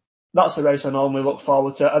 That's the race I normally look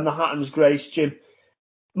forward to. And the Hatton's Grace, Jim,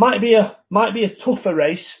 might be a tougher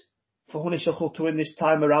race for Honeysuckle to win this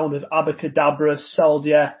time around, with Abacadabra,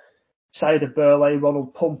 Saldier, Cider Burley,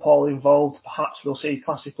 Ronald Pump all involved. Perhaps we'll see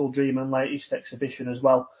Classical Dream and Latest Exhibition as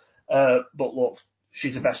well. But look,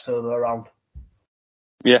 she's the best hurdler around.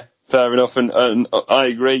 Yeah, fair enough. And I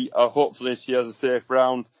agree. Hopefully she has a safe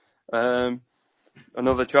round.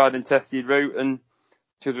 Another tried and tested route, and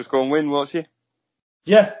she'll just go and win, won't she?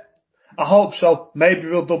 Yeah, I hope so. Maybe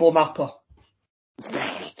we'll double nap her.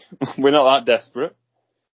 We're not that desperate.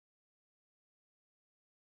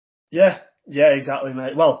 Yeah, exactly,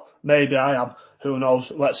 mate. Well, maybe I am. Who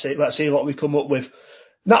knows? Let's see what we come up with.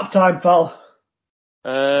 Nap time, pal.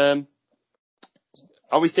 Are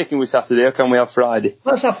we sticking with Saturday, or can we have Friday?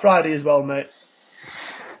 Let's have Friday as well, mate.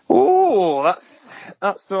 Oh,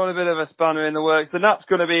 that's throwing a bit of a spanner in the works. The nap's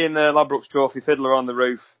going to be in the Ladbrokes Trophy, Fiddler on the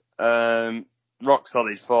Roof. Rock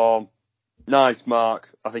solid form. Nice mark.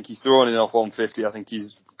 I think he's throwing in off 150. I think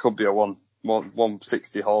could be a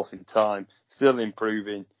 160 horse in time. Still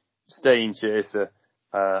improving. Staying chaser.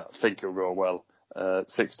 I think he'll go well.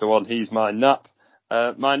 6-1. He's my nap.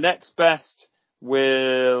 My next best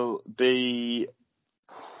will be,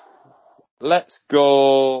 let's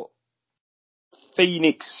go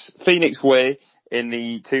Phoenix Way in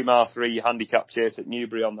the 2 mile 3 handicap chase at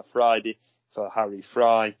Newbury on the Friday for Harry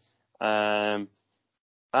Fry. And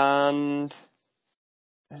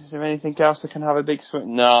is there anything else that can have a big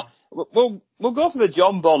swing? No. We'll go for the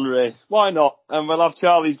John Bond race. Why not? And we'll have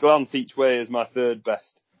Charlie's Glance each way as my third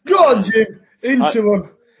best. Go on, Jim. Into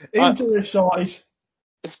the shorties.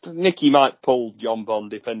 Nicky might pull John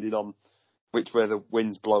Bond depending on which way the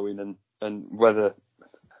wind's blowing and whether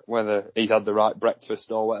he's had the right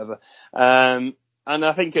breakfast or whatever. And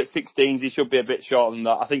I think at 16s he should be a bit shorter than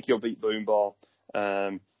that. I think he'll beat Boomball.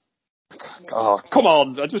 Oh, come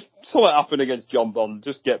on. I just saw it happen against John Bond.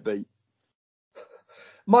 Just get beat.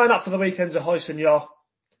 Mine up for the weekend's a Hoyson Yaw.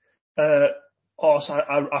 Also,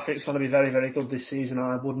 I think it's going to be very, very good this season.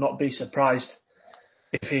 I would not be surprised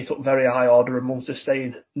if he took very high order amongst the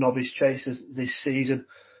staying novice chasers this season.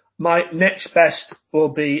 My next best will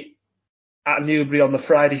be at Newbury on the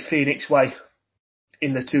Friday, Phoenix Way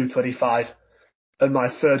in the 225. And my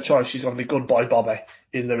third choice is going to be Good Boy Bobby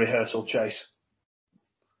in the rehearsal chase.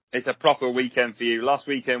 It's a proper weekend for you. Last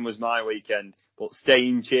weekend was my weekend, but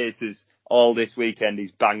staying chasers all this weekend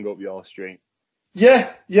is bang up your street.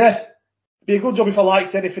 Yeah. Be a good job if I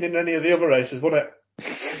liked anything in any of the other races, wouldn't it?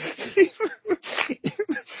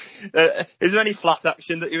 Is there any flat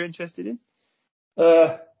action that you're interested in?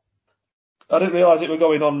 I didn't realise it was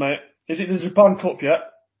going on, mate. Is it the Japan Cup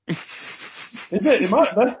yet? Is it? It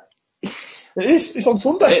might be. It is. It's on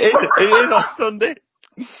Sunday. It is on Sunday.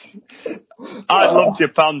 I'd love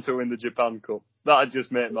Japan to win the Japan Cup. That'd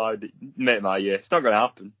just make my year. It's not going to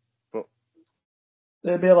happen, but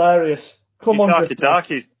it'd be hilarious. Come on,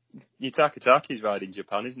 Takitaki's riding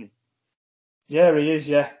Japan, isn't he? Yeah, he is.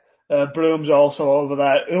 Yeah, Broom's also over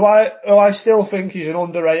there. Who I still think he's an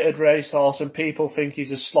underrated racehorse, and people think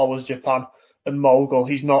he's as slow as Japan. and Mogul.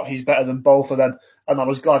 He's not. He's better than both of them. And I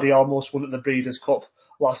was glad he almost won at the Breeders' Cup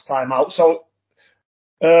last time out. So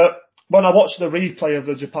when I watch the replay of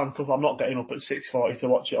the Japan Cup, I'm not getting up at 6:40 to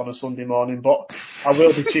watch it on a Sunday morning, but I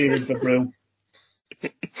will be cheering for Broome.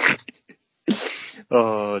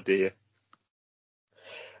 Oh dear.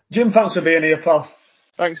 Jim, thanks for being here, pal.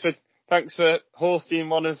 Thanks for hosting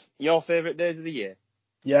one of your favourite days of the year.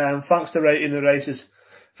 Yeah, and thanks to Rating the Races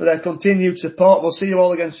for their continued support. We'll see you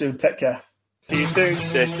all again soon. Take care. See you soon.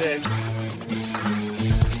 Stay safe.